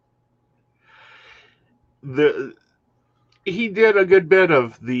 the he did a good bit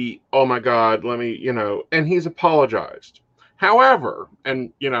of the, oh my God, let me, and he's apologized. However,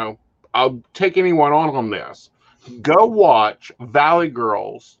 and I'll take anyone on this. Go watch Valley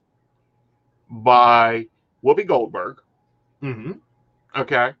Girls by Whoopi Goldberg. Mm-hmm.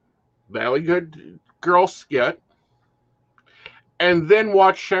 Okay. Valley Good Girl skit. And then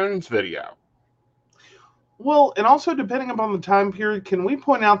watch Shon's video. Well, and also depending upon the time period, can we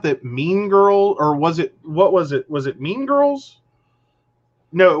point out that Mean Girl, or what was it? Was it Mean Girls?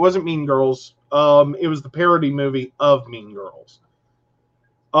 No, it wasn't Mean Girls. It was the parody movie of Mean Girls.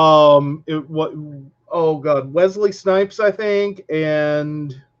 Oh God, Wesley Snipes, I think,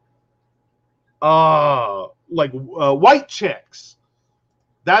 and White Chicks.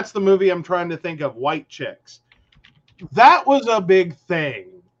 That's the movie I'm trying to think of, White Chicks. That was a big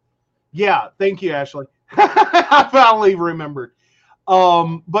thing. Yeah, thank you, Ashley. I finally remembered.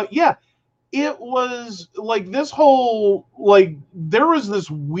 But yeah, it was like this whole, like, there was this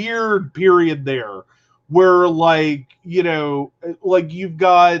weird period there where, like, you've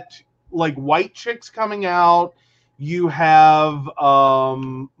got like White Chicks coming out, you have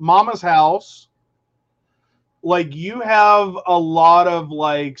Mama's House, like you have a lot of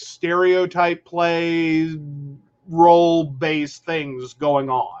like stereotype plays, role based things going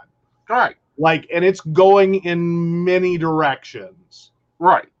on. Right. Like, and it's going in many directions.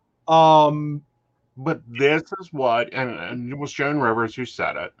 Right. But this is what, and it was Joan Rivers who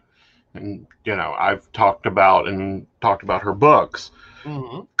said it, and I've talked about her books.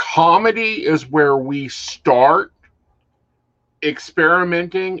 Mm-hmm. Comedy is where we start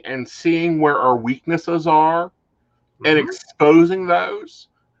experimenting and seeing where our weaknesses are, mm-hmm. and exposing those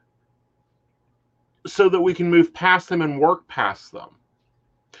so that we can move past them and work past them.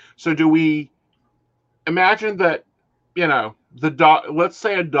 So do we imagine that, let's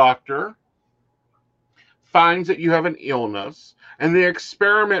say a doctor finds that you have an illness and they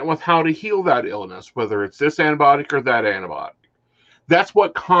experiment with how to heal that illness, whether it's this antibiotic or that antibiotic. That's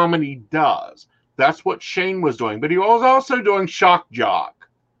what comedy does. That's what Shane was doing. But he was also doing shock jock.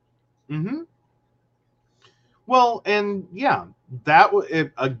 Mm-hmm. Well, and yeah, that was,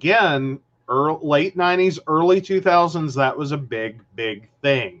 again, late 90s, early 2000s, that was a big, big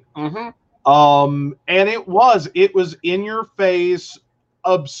thing. Mm-hmm. And it was in your face,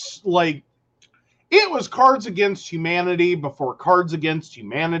 like, it was Cards Against Humanity before Cards Against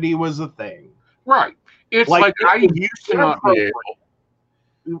Humanity was a thing. Right. It's like I used to not be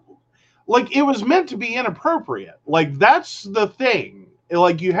able. Like, it was meant to be inappropriate. Like, that's the thing.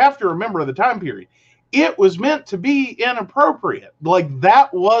 Like, you have to remember the time period. It was meant to be inappropriate. Like,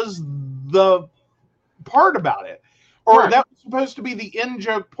 that was the part about it. Or right. That was supposed to be the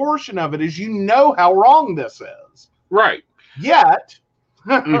in-joke portion of it, is how wrong this is. Right. Yet.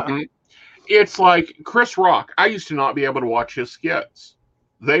 Mm-hmm. It's like Chris Rock. I used to not be able to watch his skits.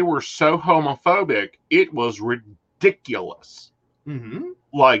 They were so homophobic, it was ridiculous. Mm-hmm.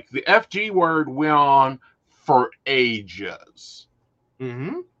 Like, the FG word went on for ages.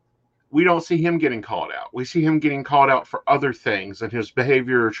 Mm-hmm. We don't see him getting called out. We see him getting called out for other things and his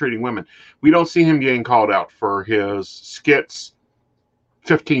behavior treating women. We don't see him getting called out for his skits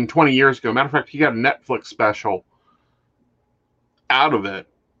 15, 20 years ago. Matter of fact, he got a Netflix special out of it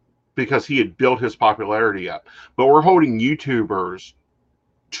because he had built his popularity up. But we're holding YouTubers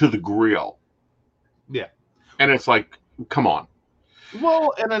to the grill. Yeah. And it's like, come on.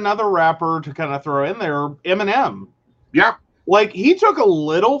 Well, and another rapper to kind of throw in there, Eminem. Yeah. Like, he took a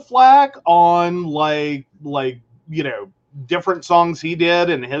little flack on, like, different songs he did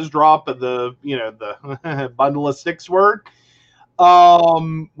and his drop of the, the bundle of sticks word,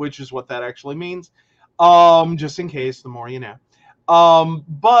 which is what that actually means. Just in case, the more you know.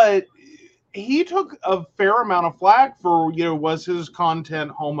 But he took a fair amount of flack for, was his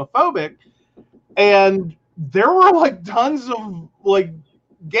content homophobic? And there were, like, tons of, like,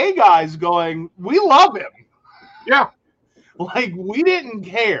 gay guys going, we love him. Yeah. Like, we didn't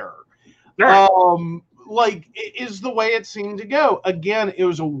care. Right. Like, it is the way it seemed to go. Again, it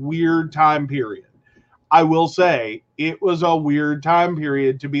was a weird time period. I will say, it was a weird time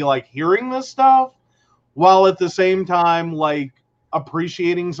period to be, like, hearing this stuff while at the same time, like,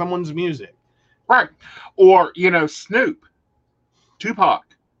 appreciating someone's music. Right. Or, Snoop, Tupac.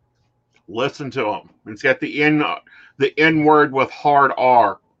 Listen to him. It's got the N word with hard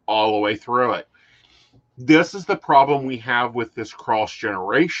R all the way through it. This is the problem we have with this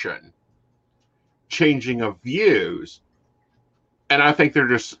cross-generation changing of views. And I think they're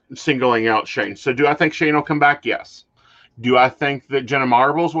just singling out Shane. So do I think Shane will come back? Yes. Do I think that Jenna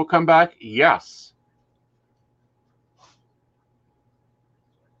Marbles will come back? Yes.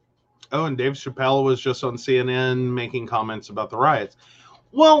 Oh, and Dave Chappelle was just on CNN making comments about the riots.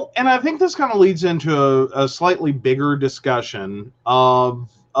 Well, and I think this kind of leads into a slightly bigger discussion of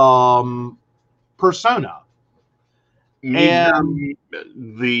persona. And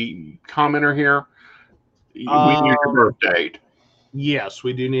the commenter here, we need your birth date. Yes,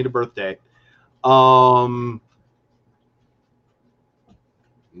 we do need a birth date. Nana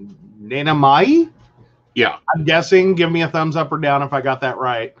Mai? Yeah. I'm guessing. Give me a thumbs up or down if I got that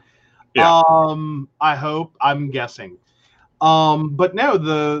right. Yeah. I hope. I'm guessing. But no,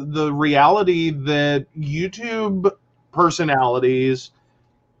 the reality that YouTube personalities,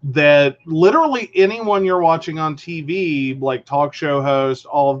 that literally anyone you're watching on TV, like talk show hosts,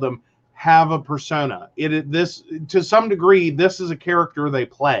 all of them have a persona. This to some degree, this is a character they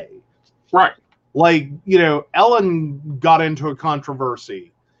play. Right. Like, Ellen got into a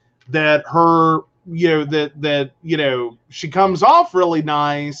controversy that her, she comes off really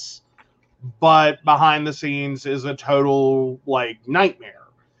nice, but behind the scenes is a total nightmare.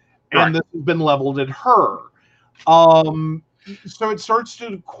 And Right. this has been leveled at her. So it starts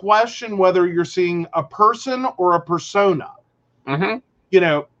to question whether you're seeing a person or a persona. Mm-hmm.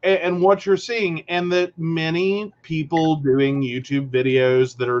 And what you're seeing, and that many people doing YouTube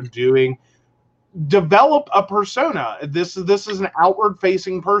videos that are develop a persona. This is an outward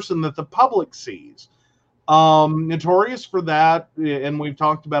facing person that the public sees. Notorious for that, and we've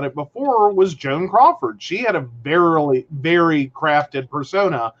talked about it before, was Joan Crawford. She had a very, very crafted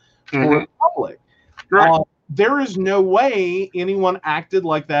persona for the public. Right. There is no way anyone acted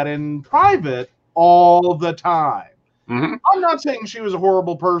like that in private all the time. Mm-hmm. I'm not saying she was a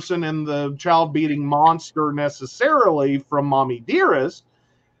horrible person and the child-beating monster necessarily from Mommy Dearest.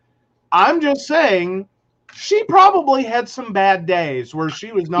 I'm just saying she probably had some bad days where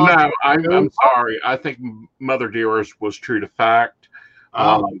she was not. No, I'm sorry. I think Mother Dearest was true to fact.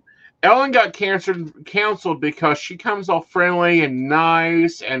 Ellen got canceled because she comes off friendly and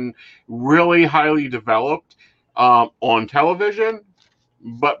nice and really highly developed on television,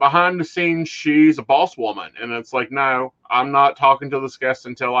 but behind the scenes, she's a boss woman. And it's like, no, I'm not talking to this guest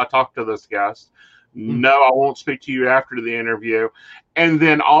until I talk to this guest. No, I won't speak to you after the interview. And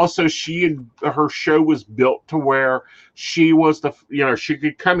then also her show was built to where she was she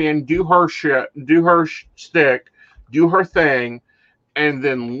could come in, do her shit, do her stick, do her thing, and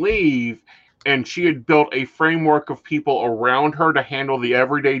then leave. And she had built a framework of people around her to handle the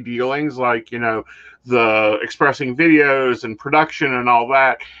everyday dealings, like, the expressing videos and production and all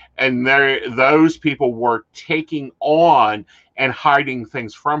that. And those people were taking on and hiding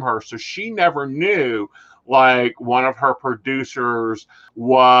things from her. So she never knew, like, one of her producers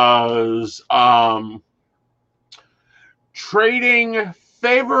was trading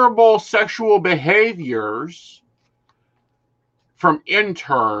favorable sexual behaviors from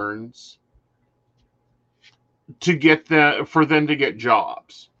interns for them to get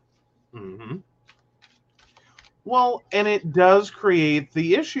jobs. Mm-hmm. Well, and it does create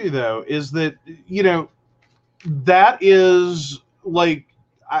the issue, though, is that, that is like,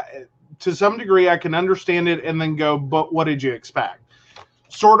 to some degree, I can understand it and then go, but what did you expect?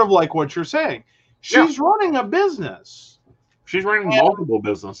 Sort of like what you're saying. She's running a business. She's running multiple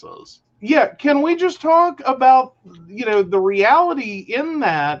businesses. Yeah. Can we just talk about, the reality in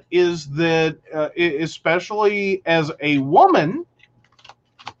that is that, especially as a woman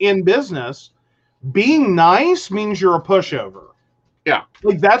in business, being nice means you're a pushover. Yeah.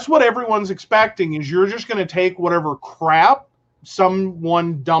 Like, that's what everyone's expecting, is you're just going to take whatever crap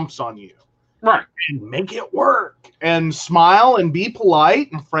someone dumps on you. Right. And make it work. And smile and be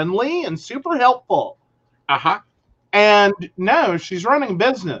polite and friendly and super helpful. Uh-huh. And no, she's running a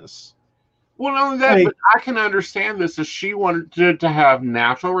business. Well, not only that, but I can understand this, as she wanted to have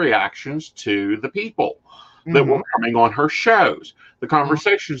natural reactions to the people that were coming on her shows, the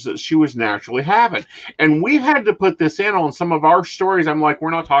conversations that she was naturally having. And we've had to put this in on some of our stories. I'm like,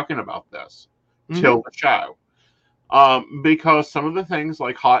 we're not talking about this till the show. Because some of the things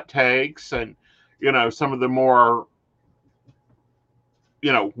like hot takes and, some of the more,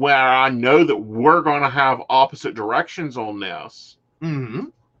 where I know that we're going to have opposite directions on this,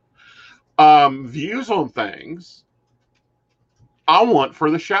 views on things, I want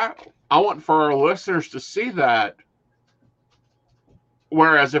for the show. I want for our listeners to see that.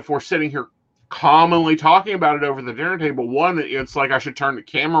 Whereas if we're sitting here commonly talking about it over the dinner table, one, it's like I should turn the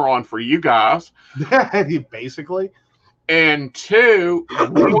camera on for you guys. Basically. And two,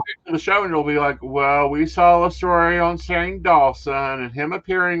 we'll get to the show and it'll be like, well, we saw a story on Shane Dawson and him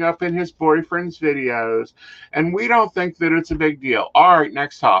appearing up in his boyfriend's videos, and we don't think that it's a big deal. All right,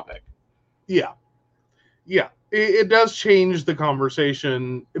 next topic. Yeah. it does change the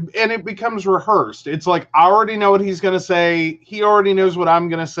conversation, and it becomes rehearsed. It's like, I already know what he's going to say. He already knows what I'm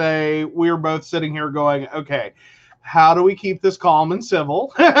going to say. We're both sitting here going, okay, how do we keep this calm and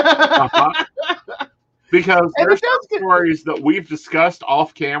civil? Because there's stories that we've discussed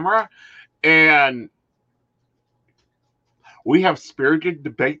off camera, and we have spirited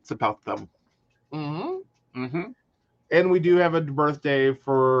debates about them. And we do have a birthday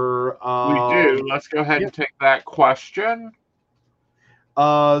for... we do. Let's go ahead and take that question.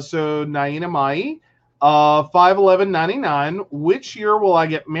 So, Naina Mai, 5/11/99. Which year will I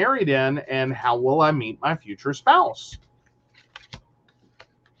get married in, and how will I meet my future spouse?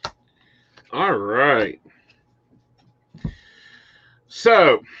 All right.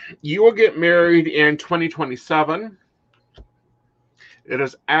 So, you will get married in 2027. It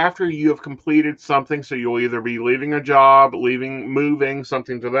is after you have completed something, so you'll either be leaving a job, moving,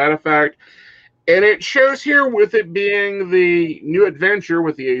 something to that effect. And it shows here with it being the new adventure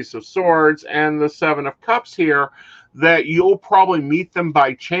with the Ace of Swords and the Seven of Cups here, that you'll probably meet them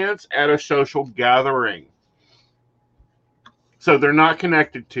by chance at a social gathering. So they're not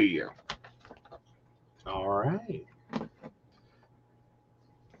connected to you. All right.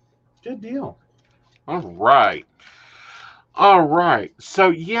 Good deal. All right. All right. So,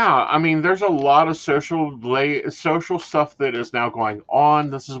 yeah, I mean, there's a lot of social stuff that is now going on.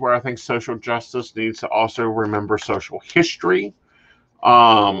 This is where I think social justice needs to also remember social history.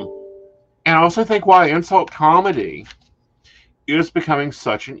 And I also think why insult comedy is becoming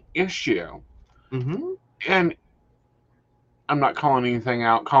such an issue. And I'm not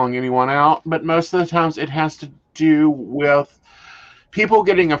calling anyone out, but most of the times it has to do with people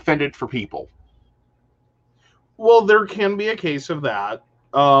getting offended for people. Well, there can be a case of that,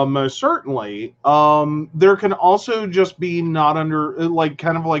 most certainly. There can also just be not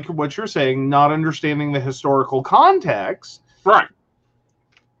kind of like what you're saying, not understanding the historical context. Right.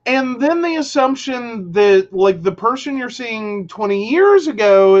 And then the assumption that, like, the person you're seeing 20 years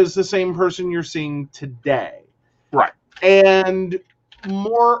ago is the same person you're seeing today. Right. And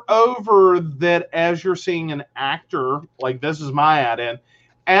moreover, that as you're seeing an actor, like this is my add-in,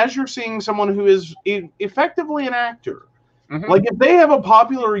 as you're seeing someone who is effectively an actor, like if they have a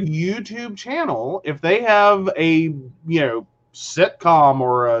popular YouTube channel, if they have a sitcom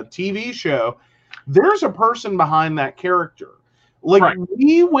or a TV show, there's a person behind that character. Like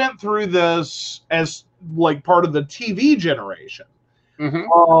we went through this as like part of the TV generation. A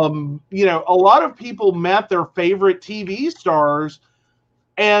lot of people met their favorite TV stars,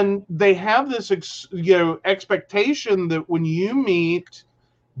 and they have this expectation that when you meet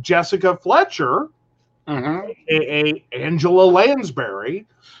Jessica Fletcher, aka Angela Lansbury,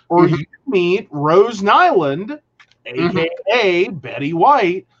 or you meet Rose Nyland, aka Betty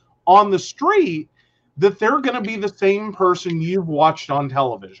White, on the street, that they're going to be the same person you've watched on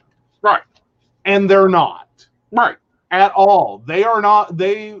television. Right. And they're not. Right. At all. They are not.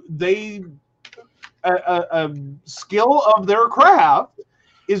 A skill of their craft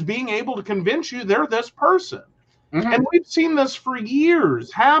is being able to convince you they're this person. And we've seen this for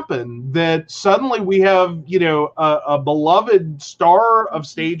years happen, that suddenly we have, a beloved star of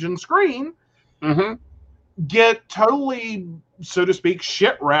stage and screen get totally, so to speak,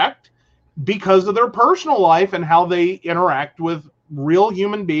 shit-wrecked because of their personal life and how they interact with real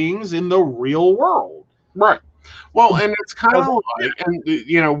human beings in the real world. Right. Well, and it's kind of like,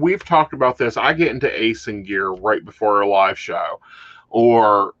 and we've talked about this. I get into acing gear right before a live show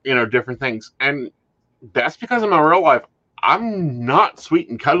or, different things. And that's because in my real life, I'm not sweet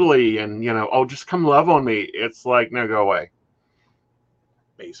and cuddly and, just come love on me. It's like, no, go away.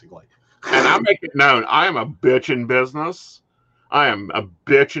 Basically. And I make it known, I am a bitch in business. I am a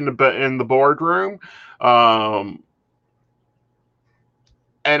bitch in the boardroom.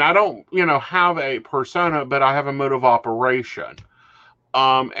 And I don't, have a persona, but I have a mode of operation.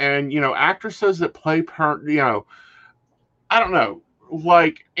 And, actresses that play I don't know,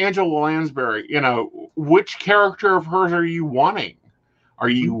 like Angela Lansbury, which character of hers are you wanting? Are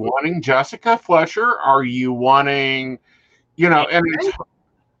you wanting Jessica Fletcher? Are you wanting, and it's,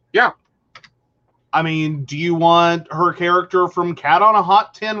 yeah. I mean, do you want her character from Cat on a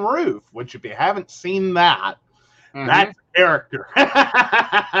Hot Tin Roof? Which, if you haven't seen that, that's a character.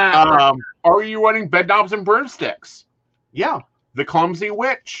 Are you wanting Bedknobs and Broomsticks? Yeah. The Clumsy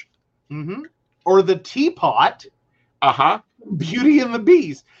Witch. Or the Teapot. Beauty and the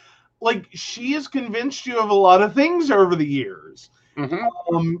Beast. Like, she has convinced you of a lot of things over the years.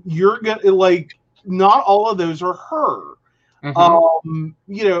 You're gonna, like, not all of those are her.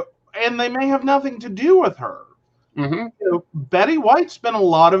 And they may have nothing to do with her. Mm-hmm. Betty White's been a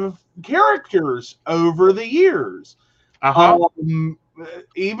lot of characters over the years. Uh-huh.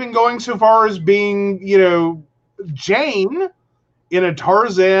 Even going so far as being, Jane in a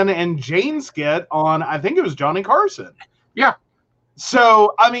Tarzan and Jane skit on, I think it was Johnny Carson. Yeah.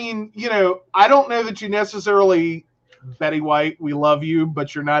 So, I mean, I don't know that you necessarily, Betty White, we love you,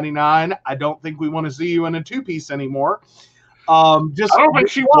 but you're 99. I don't think we want to see you in a two-piece anymore. I don't think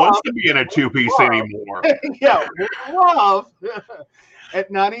she wants to be in a two-piece anymore. Yeah, love.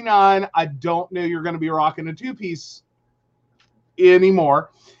 At 99, I don't know you're going to be rocking a two-piece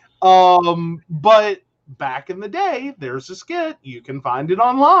anymore. But back in the day, there's a skit, you can find it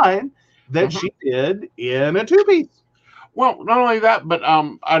online, that she did in a two-piece. Well, not only that, but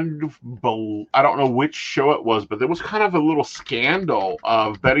I don't know which show it was, but there was kind of a little scandal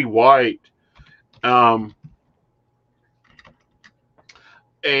of Betty White, and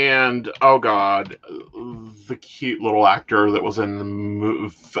oh god, the cute little actor that was in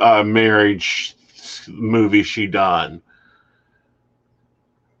the marriage movie she done.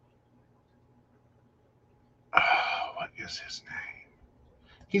 What is his name?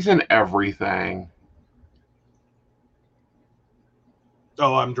 He's in everything.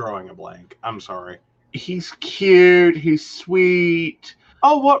 Oh, I'm drawing a blank. I'm sorry. He's cute. He's sweet.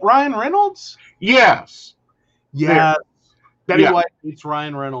 Oh, what, Ryan Reynolds? Yes. Yeah. Betty White meets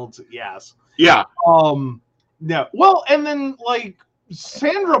Ryan Reynolds. Yes. Yeah. No. Well, and then like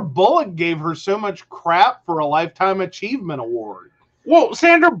Sandra Bullock gave her so much crap for a Lifetime Achievement Award. Well,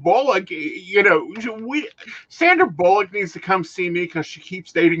 Sandra Bullock, Sandra Bullock needs to come see me because she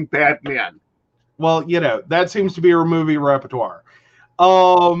keeps dating bad men. Well, that seems to be her movie repertoire.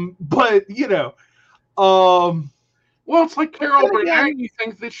 But well, it's like Carol Burnett. You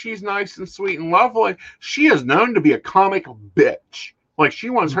think that she's nice and sweet and lovely. She is known to be a comic bitch. Like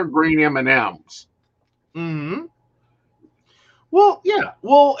she wants her green M&Ms. Mm-hmm. Well, yeah.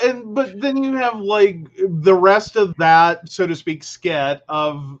 Well, but then you have like the rest of that, so to speak, skit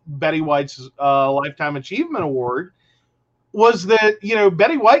of Betty White's Lifetime Achievement Award was that,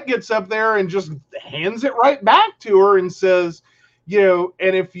 Betty White gets up there and just hands it right back to her and says,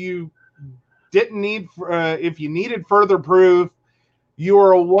 and if you if you needed further proof, you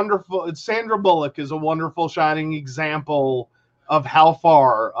are a wonderful, Sandra Bullock is a wonderful shining example of how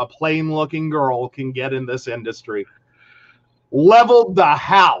far a plain looking girl can get in this industry. Leveled the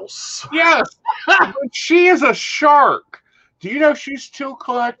house. Yes. She is a shark. Do you know she's still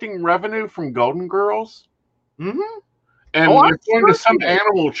collecting revenue from Golden Girls? Mm-hmm. And it's going to some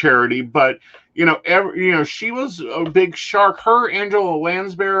animal charity, but she was a big shark. Her, Angela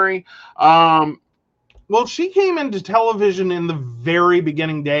Lansbury. Well, she came into television in the very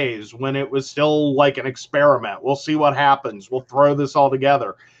beginning days when it was still like an experiment. We'll see what happens. We'll throw this all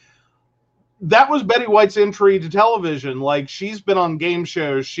together. That was Betty White's entry to television. Like, she's been on game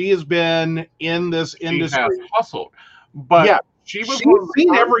shows. She has been in this industry. She has hustled. But yeah, she's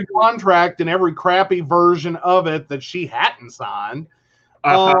seen every contract and every crappy version of it that she hadn't signed.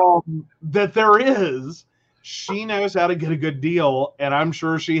 That there is. She knows how to get a good deal, and I'm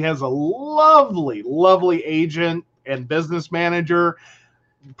sure she has a lovely, lovely agent and business manager.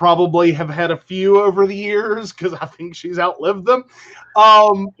 Probably have had a few over the years because I think she's outlived them.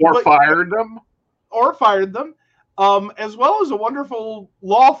 Fired them. Or fired them. As well as a wonderful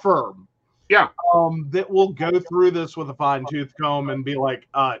law firm. Yeah. That will go through this with a fine-tooth comb and be like,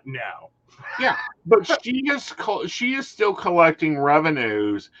 no. Yeah, but she is still collecting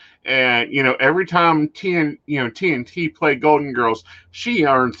revenues, and every time TNT play Golden Girls, she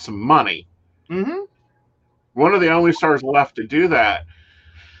earns some money. Mm-hmm. One of the only stars left to do that.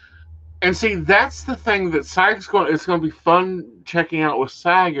 And see, that's the thing that SAG's it's going to be fun checking out with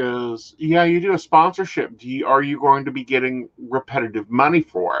SAG is, you do a sponsorship. Are you going to be getting repetitive money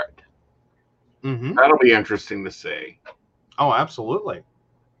for it? Mm-hmm. That'll be interesting to see. Oh, absolutely.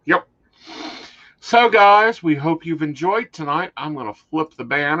 Yep. So, guys, we hope you've enjoyed tonight. I'm going to flip the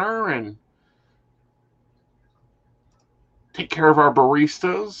banner and take care of our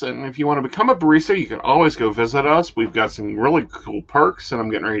baristas. And if you want to become a barista, you can always go visit us. We've got some really cool perks, and I'm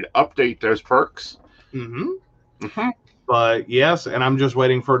getting ready to update those perks. Mm-hmm. Mm-hmm. But yes, and I'm just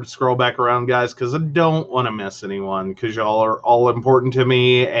waiting for it to scroll back around, guys, because I don't want to miss anyone, because y'all are all important to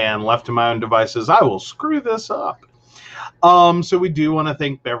me, and left to my own devices, I will screw this up. So we do want to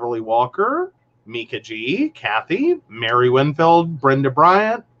thank Beverly Walker, Mika G, Kathy, Mary Winfield, Brenda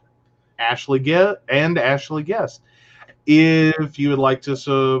Bryant, Ashley Guest. If you would like to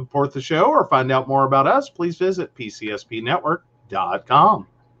support the show or find out more about us, please visit PCSPnetwork.com.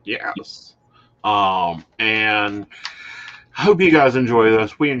 Yes. And Hope you guys enjoy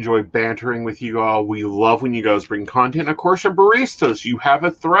this. We enjoy bantering with you all. We love when you guys bring content. Of course, your baristas, you have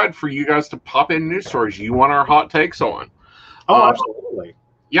a thread for you guys to pop in news stories you want our hot takes on. Oh, absolutely.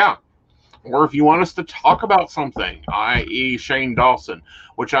 Yeah. Or if you want us to talk about something, i.e. Shane Dawson,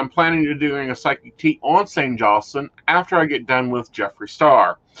 which I'm planning to doing a psychic tea on Shane Dawson after I get done with Jeffree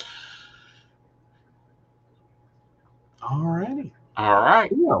Star. Alrighty. All right.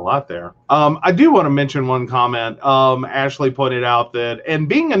 Yeah, a lot there. I do want to mention one comment. Ashley pointed out that, and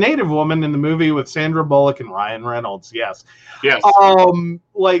being a Native woman in the movie with Sandra Bullock and Ryan Reynolds, yes. Yes.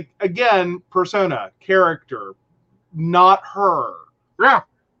 Like, again, persona, character, not her. Yeah.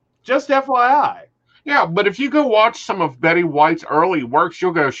 Just FYI. Yeah, but if you go watch some of Betty White's early works,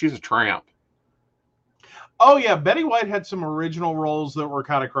 you'll go, she's a tramp. Oh, yeah, Betty White had some original roles that were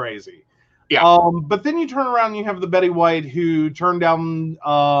kind of crazy. Yeah. But then you turn around and you have the Betty White who turned down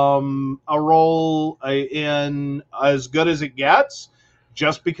a role in As Good as It Gets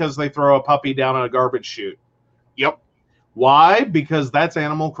just because they throw a puppy down a garbage chute. Yep. Why? Because that's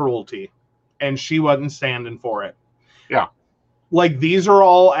animal cruelty, and she wasn't standing for it. Yeah. Like, these are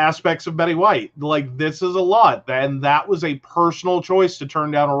all aspects of Betty White. Like, this is a lot, and that was a personal choice to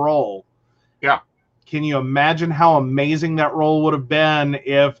turn down a role. Yeah. Can you imagine how amazing that role would have been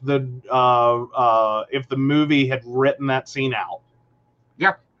if the movie had written that scene out?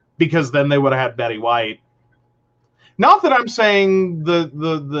 Yeah. Because then they would have had Betty White. Not that I'm saying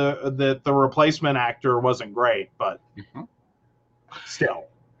the replacement actor wasn't great, but still.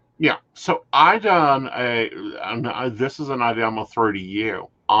 Yeah. So I done this is an idea I'm gonna throw to you.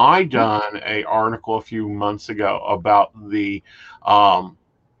 I done a article a few months ago about the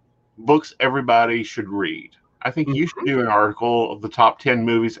books everybody should read. I think you should do an article of the top 10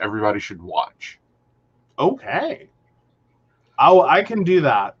 movies everybody should watch. Okay. I can do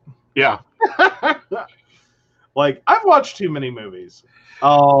that. Yeah. Like, I've watched too many movies.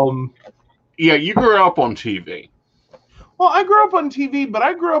 Yeah, you grew up on TV. Well, I grew up on TV, but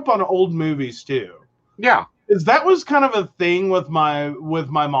I grew up on old movies too. Yeah. Because that was kind of a thing with my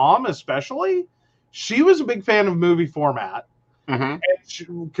mom, especially. She was a big fan of movie format.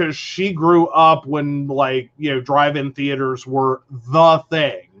 Because she grew up when, like, drive-in theaters were the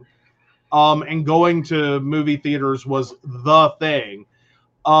thing, and going to movie theaters was the thing.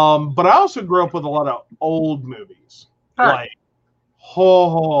 But I also grew up with a lot of old movies, like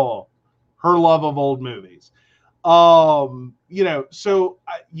her love of old movies. So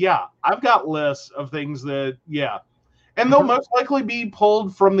I've got lists of things that and they'll most likely be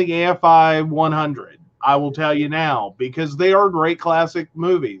pulled from the AFI 100. I will tell you now, because they are great classic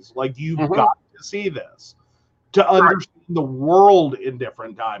movies. Like, you've got to see this to understand the world in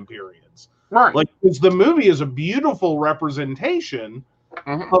different time periods. Right. Like, because the movie is a beautiful representation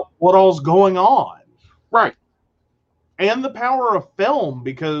of what all's going on. Right. And the power of film,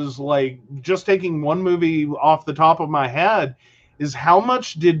 because, like, just taking one movie off the top of my head is how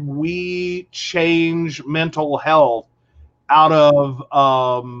much did we change mental health out of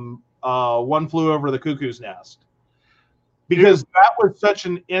One Flew Over the Cuckoo's Nest, because that was such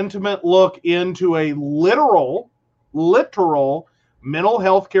an intimate look into a literal mental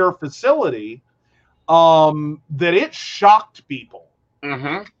health care facility that it shocked people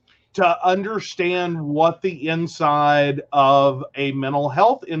to understand what the inside of a mental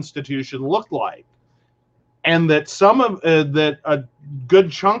health institution looked like, and that that a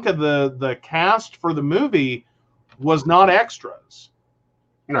good chunk of the cast for the movie was not extras.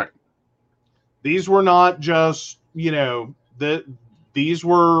 Right. These were not just, these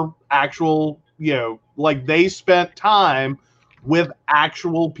were actual, like, they spent time with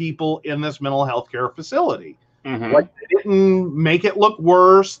actual people in this mental health care facility. Like, they didn't make it look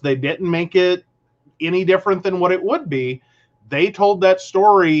worse. They didn't make it any different than what it would be. They told that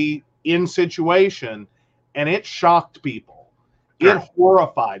story in situation, and it shocked people. It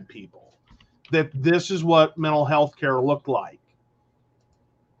horrified people that this is what mental health care looked like.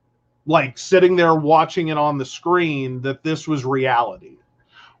 Like, sitting there watching it on the screen, that this was reality.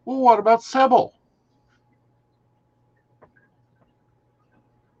 Well, what about Sybil?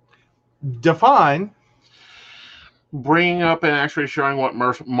 Define. Bringing up and actually showing what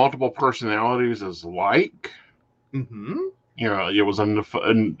multiple personalities is like. It was obsessed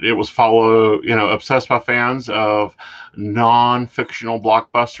by fans of non-fictional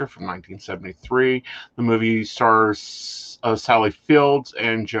blockbuster from 1973. The movie stars Sally Fields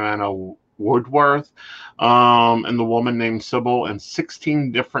and Joanna Woodworth, and the woman named Sybil, and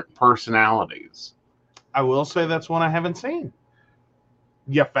 16 different personalities. I will say that's one I haven't seen.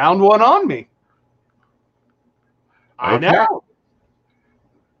 You found one on me. I know.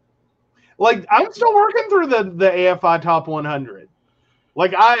 Like, I'm still working through the AFI Top 100.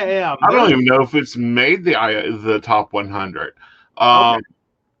 Like, I am. I don't even know if it's made the top 100. Okay.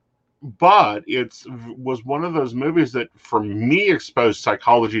 But it was one of those movies that, for me, exposed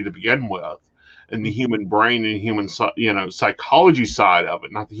psychology to begin with, and the human brain and human, psychology side of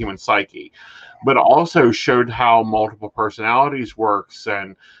it, not the human psyche, but also showed how multiple personalities works,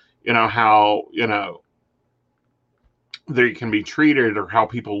 and how they can be treated, or how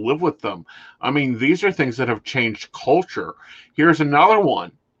people live with them. I mean, these are things that have changed culture. Here's another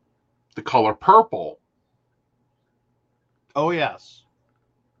one, The Color Purple. Oh, yes.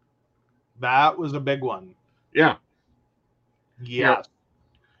 That was a big one. Yeah. Yes.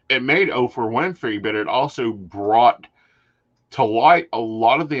 It made Oprah Winfrey, but it also brought to light a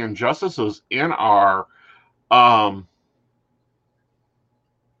lot of the injustices in our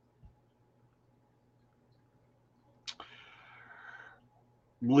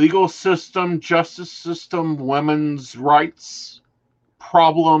legal system, justice system, women's rights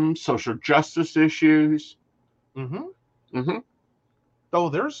problems, social justice issues. Oh,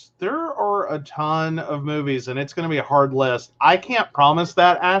 there are a ton of movies, and it's going to be a hard list. I can't promise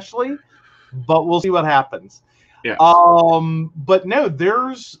that, Ashley, but we'll see what happens. Yes. But no,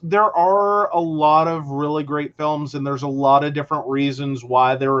 there are a lot of really great films, and there's a lot of different reasons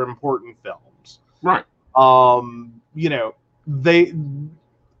why they're important films. Right.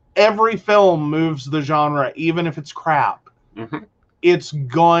 Every film moves the genre, even if it's crap. It's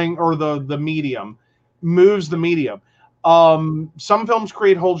going, or the medium moves the medium. Some films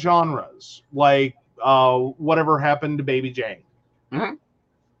create whole genres, like Whatever Happened to Baby Jane.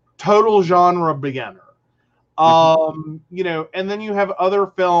 Total genre beginner. And then you have other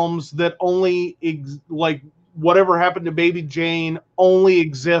films that only like Whatever Happened to Baby Jane only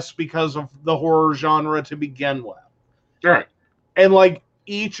exists because of the horror genre to begin with. Right. And like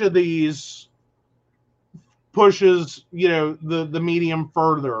each of these pushes, the medium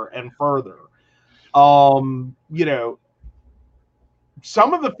further and further.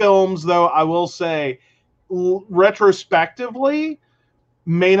 Some of the films, though, I will say, retrospectively,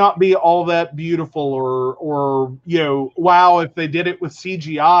 may not be all that beautiful, or wow, if they did it with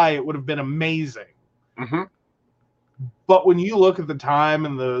CGI, it would have been amazing. But when you look at the time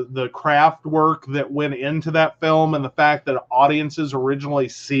and the craft work that went into that film, and the fact that audiences originally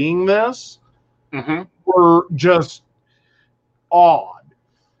seeing this were just awed.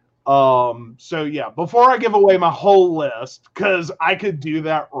 So yeah, before I give away my whole list, because I could do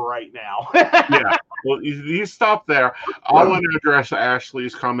that right now. Yeah. Well, you stop there. I want to address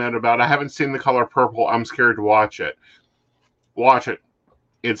Ashley's comment about, I haven't seen The Color Purple, I'm scared to watch it. Watch it.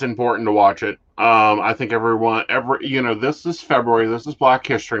 It's important to watch it. I think this is February, this is Black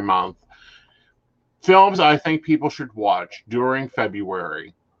History Month. Films I think people should watch during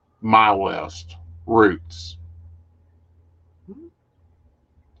February. My list: Roots,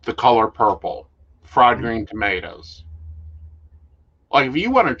 The Color Purple, Fried Green Tomatoes. Like, if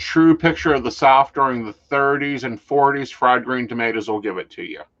you want a true picture of the South during the 30s and 40s, Fried Green Tomatoes will give it to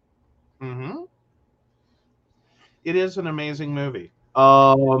you. It is an amazing movie.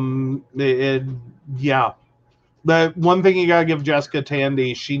 Yeah. The one thing you gotta give Jessica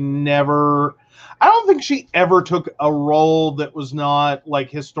Tandy, I don't think she ever took a role that was not like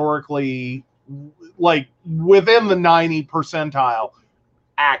historically, like within the 90 percentile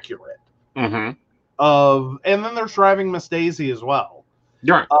accurate. And then there's Driving Miss Daisy as well.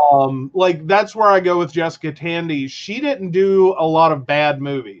 Yeah. Like, that's where I go with Jessica Tandy. She didn't do a lot of bad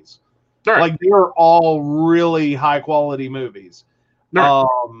movies. Right. Like, they were all really high quality movies. Right.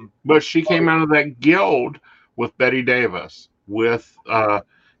 But she came out of that guild with Bette Davis, with the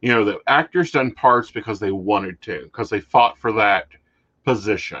actors done parts because they wanted to, because they fought for that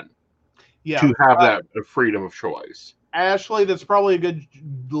position, to have that freedom of choice. Ashley, that's probably a good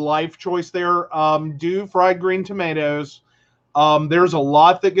life choice there. Do Fried Green Tomatoes. There's a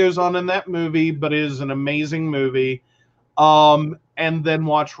lot that goes on in that movie, but it is an amazing movie. And then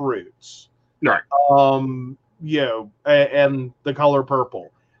watch Roots. Right. And The Color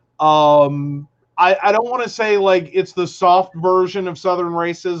Purple. I don't want to say like it's the soft version of Southern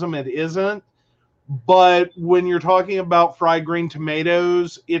racism. It isn't. But when you're talking about Fried Green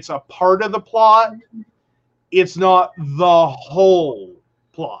Tomatoes, it's a part of the plot. It's not the whole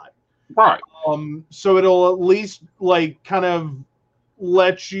plot. Right. So it'll at least like kind of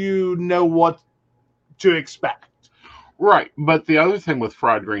let you know what to expect. Right. But the other thing with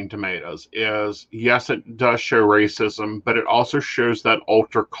Fried Green Tomatoes is, yes, it does show racism, but it also shows that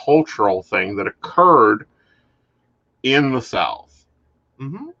ultra-cultural thing that occurred in the South.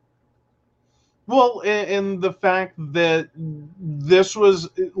 Well, and the fact that this was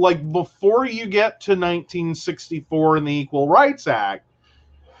like before you get to 1964 and the Equal Rights Act,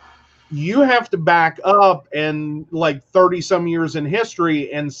 you have to back up and like 30 some years in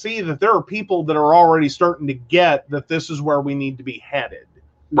history and see that there are people that are already starting to get that this is where we need to be headed.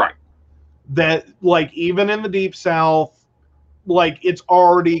 Right. That like even in the Deep South, like it's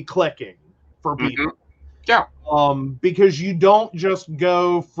already clicking for people. Mm-hmm. Yeah. Because you don't just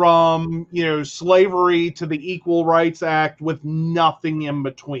go from, slavery to the Equal Rights Act with nothing in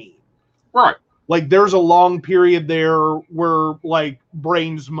between. Right. Like there's a long period there where like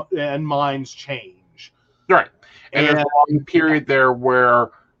brains and minds change. Right. And there's a long period there where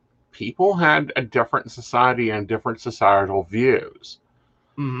people had a different society and different societal views.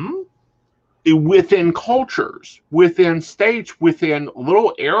 Mm-hmm. Within cultures, within states, within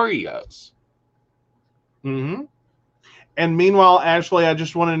little areas. Mm-hmm. And meanwhile, Ashley, I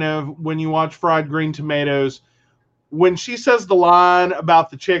just want to know, when you watch Fried Green Tomatoes, when she says the line about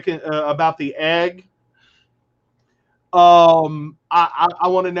the chicken, about the egg, I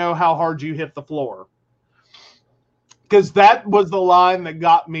want to know how hard you hit the floor. Because that was the line that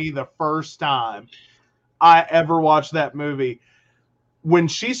got me the first time I ever watched that movie. When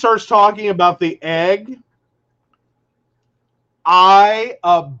she starts talking about the egg, I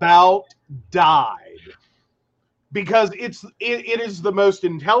about died. Because it is the most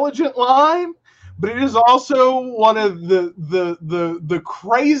intelligent line, but it is also one of the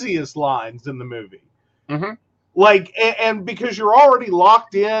craziest lines in the movie. Mm-hmm. Like, and because you're already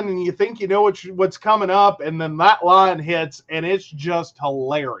locked in and you think you know what's coming up, and then that line hits, and it's just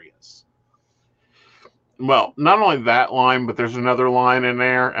hilarious. Well, not only that line, but there's another line in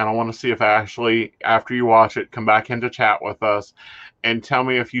there, and I want to see if Ashley, after you watch it, come back into chat with us and tell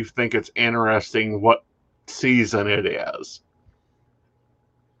me if you think it's interesting what season it is.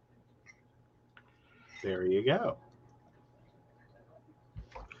 There you go.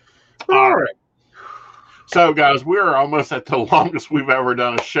 All right. So, guys, we're almost at the longest we've ever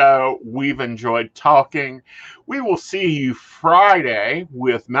done a show. We've enjoyed talking. We will see you Friday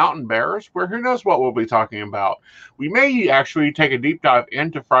with Mountain Bears, where who knows what we'll be talking about. We may actually take a deep dive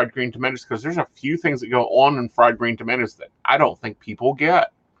into Fried Green Tomatoes, because there's a few things that go on in Fried Green Tomatoes that I don't think people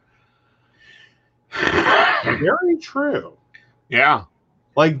get. Very true. Yeah.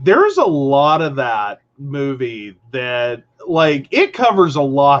 Like, there's a lot of that movie that, like, it covers a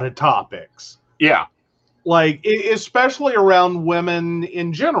lot of topics. Yeah. Like, especially around women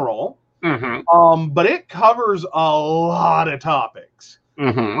in general. Mm-hmm. But it covers a lot of topics.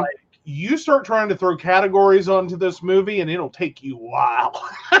 Mm-hmm. Like, you start trying to throw categories onto this movie, and it'll take you a while.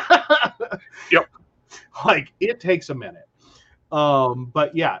 Yep. Like, it takes a minute.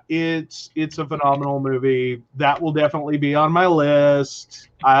 But yeah, it's a phenomenal movie. That will definitely be on my list.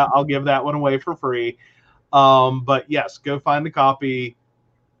 I'll give that one away for free. But yes, go find a copy.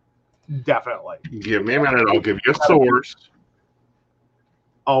 Definitely. Give me a minute. I'll give you a source.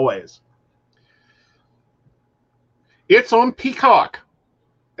 Always. It's on Peacock.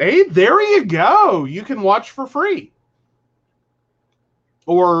 Hey, there you go. You can watch for free.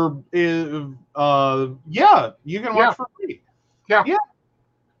 Or, yeah, you can watch for free. Yeah. Yeah.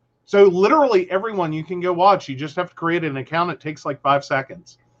 So literally everyone you can go watch. You just have to create an account. It takes like 5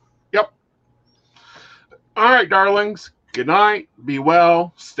 seconds. Yep. All right, darlings. Good night. Be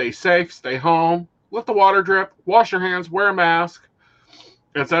well. Stay safe. Stay home. Let the water drip. Wash your hands. Wear a mask.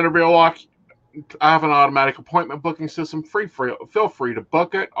 It's Enderville Lock. I have an automatic appointment booking system. Feel free to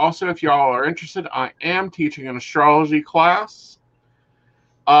book it. Also, if y'all are interested, I am teaching an astrology class.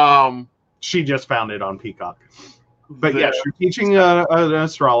 She just found it on Peacock. But yes, you're teaching an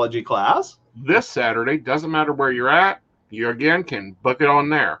astrology class. This Saturday. Doesn't matter where you're at. You, again, can book it on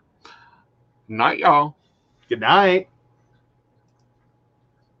there. Night, y'all. Good night.